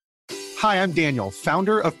 Hi, I'm Daniel,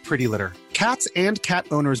 founder of Pretty Litter. Cats and cat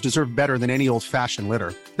owners deserve better than any old-fashioned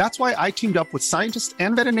litter. That's why I teamed up with scientists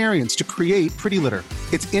and veterinarians to create Pretty Litter.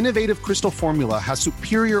 Its innovative crystal formula has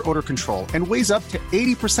superior odor control and weighs up to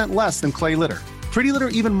 80% less than clay litter. Pretty Litter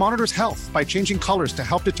even monitors health by changing colors to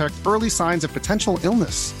help detect early signs of potential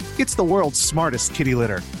illness. It's the world's smartest kitty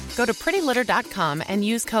litter. Go to prettylitter.com and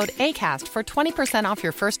use code ACAST for 20% off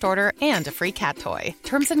your first order and a free cat toy.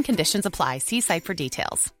 Terms and conditions apply. See site for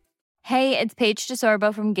details. Hey, it's Paige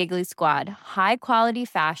DeSorbo from Giggly Squad. High quality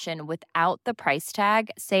fashion without the price tag.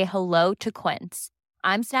 Say hello to Quince.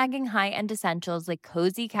 I'm snagging high-end essentials like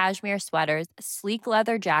cozy cashmere sweaters, sleek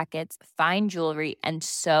leather jackets, fine jewelry, and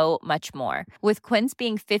so much more. With Quince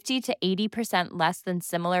being 50 to 80% less than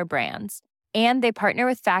similar brands. And they partner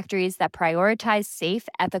with factories that prioritize safe,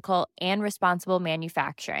 ethical, and responsible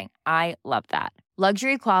manufacturing. I love that.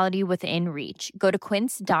 Luxury quality within reach. Go to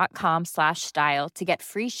quince.com/style to get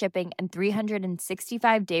free shipping and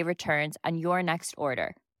 365-day returns on your next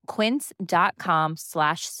order.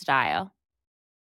 Quince.com/style.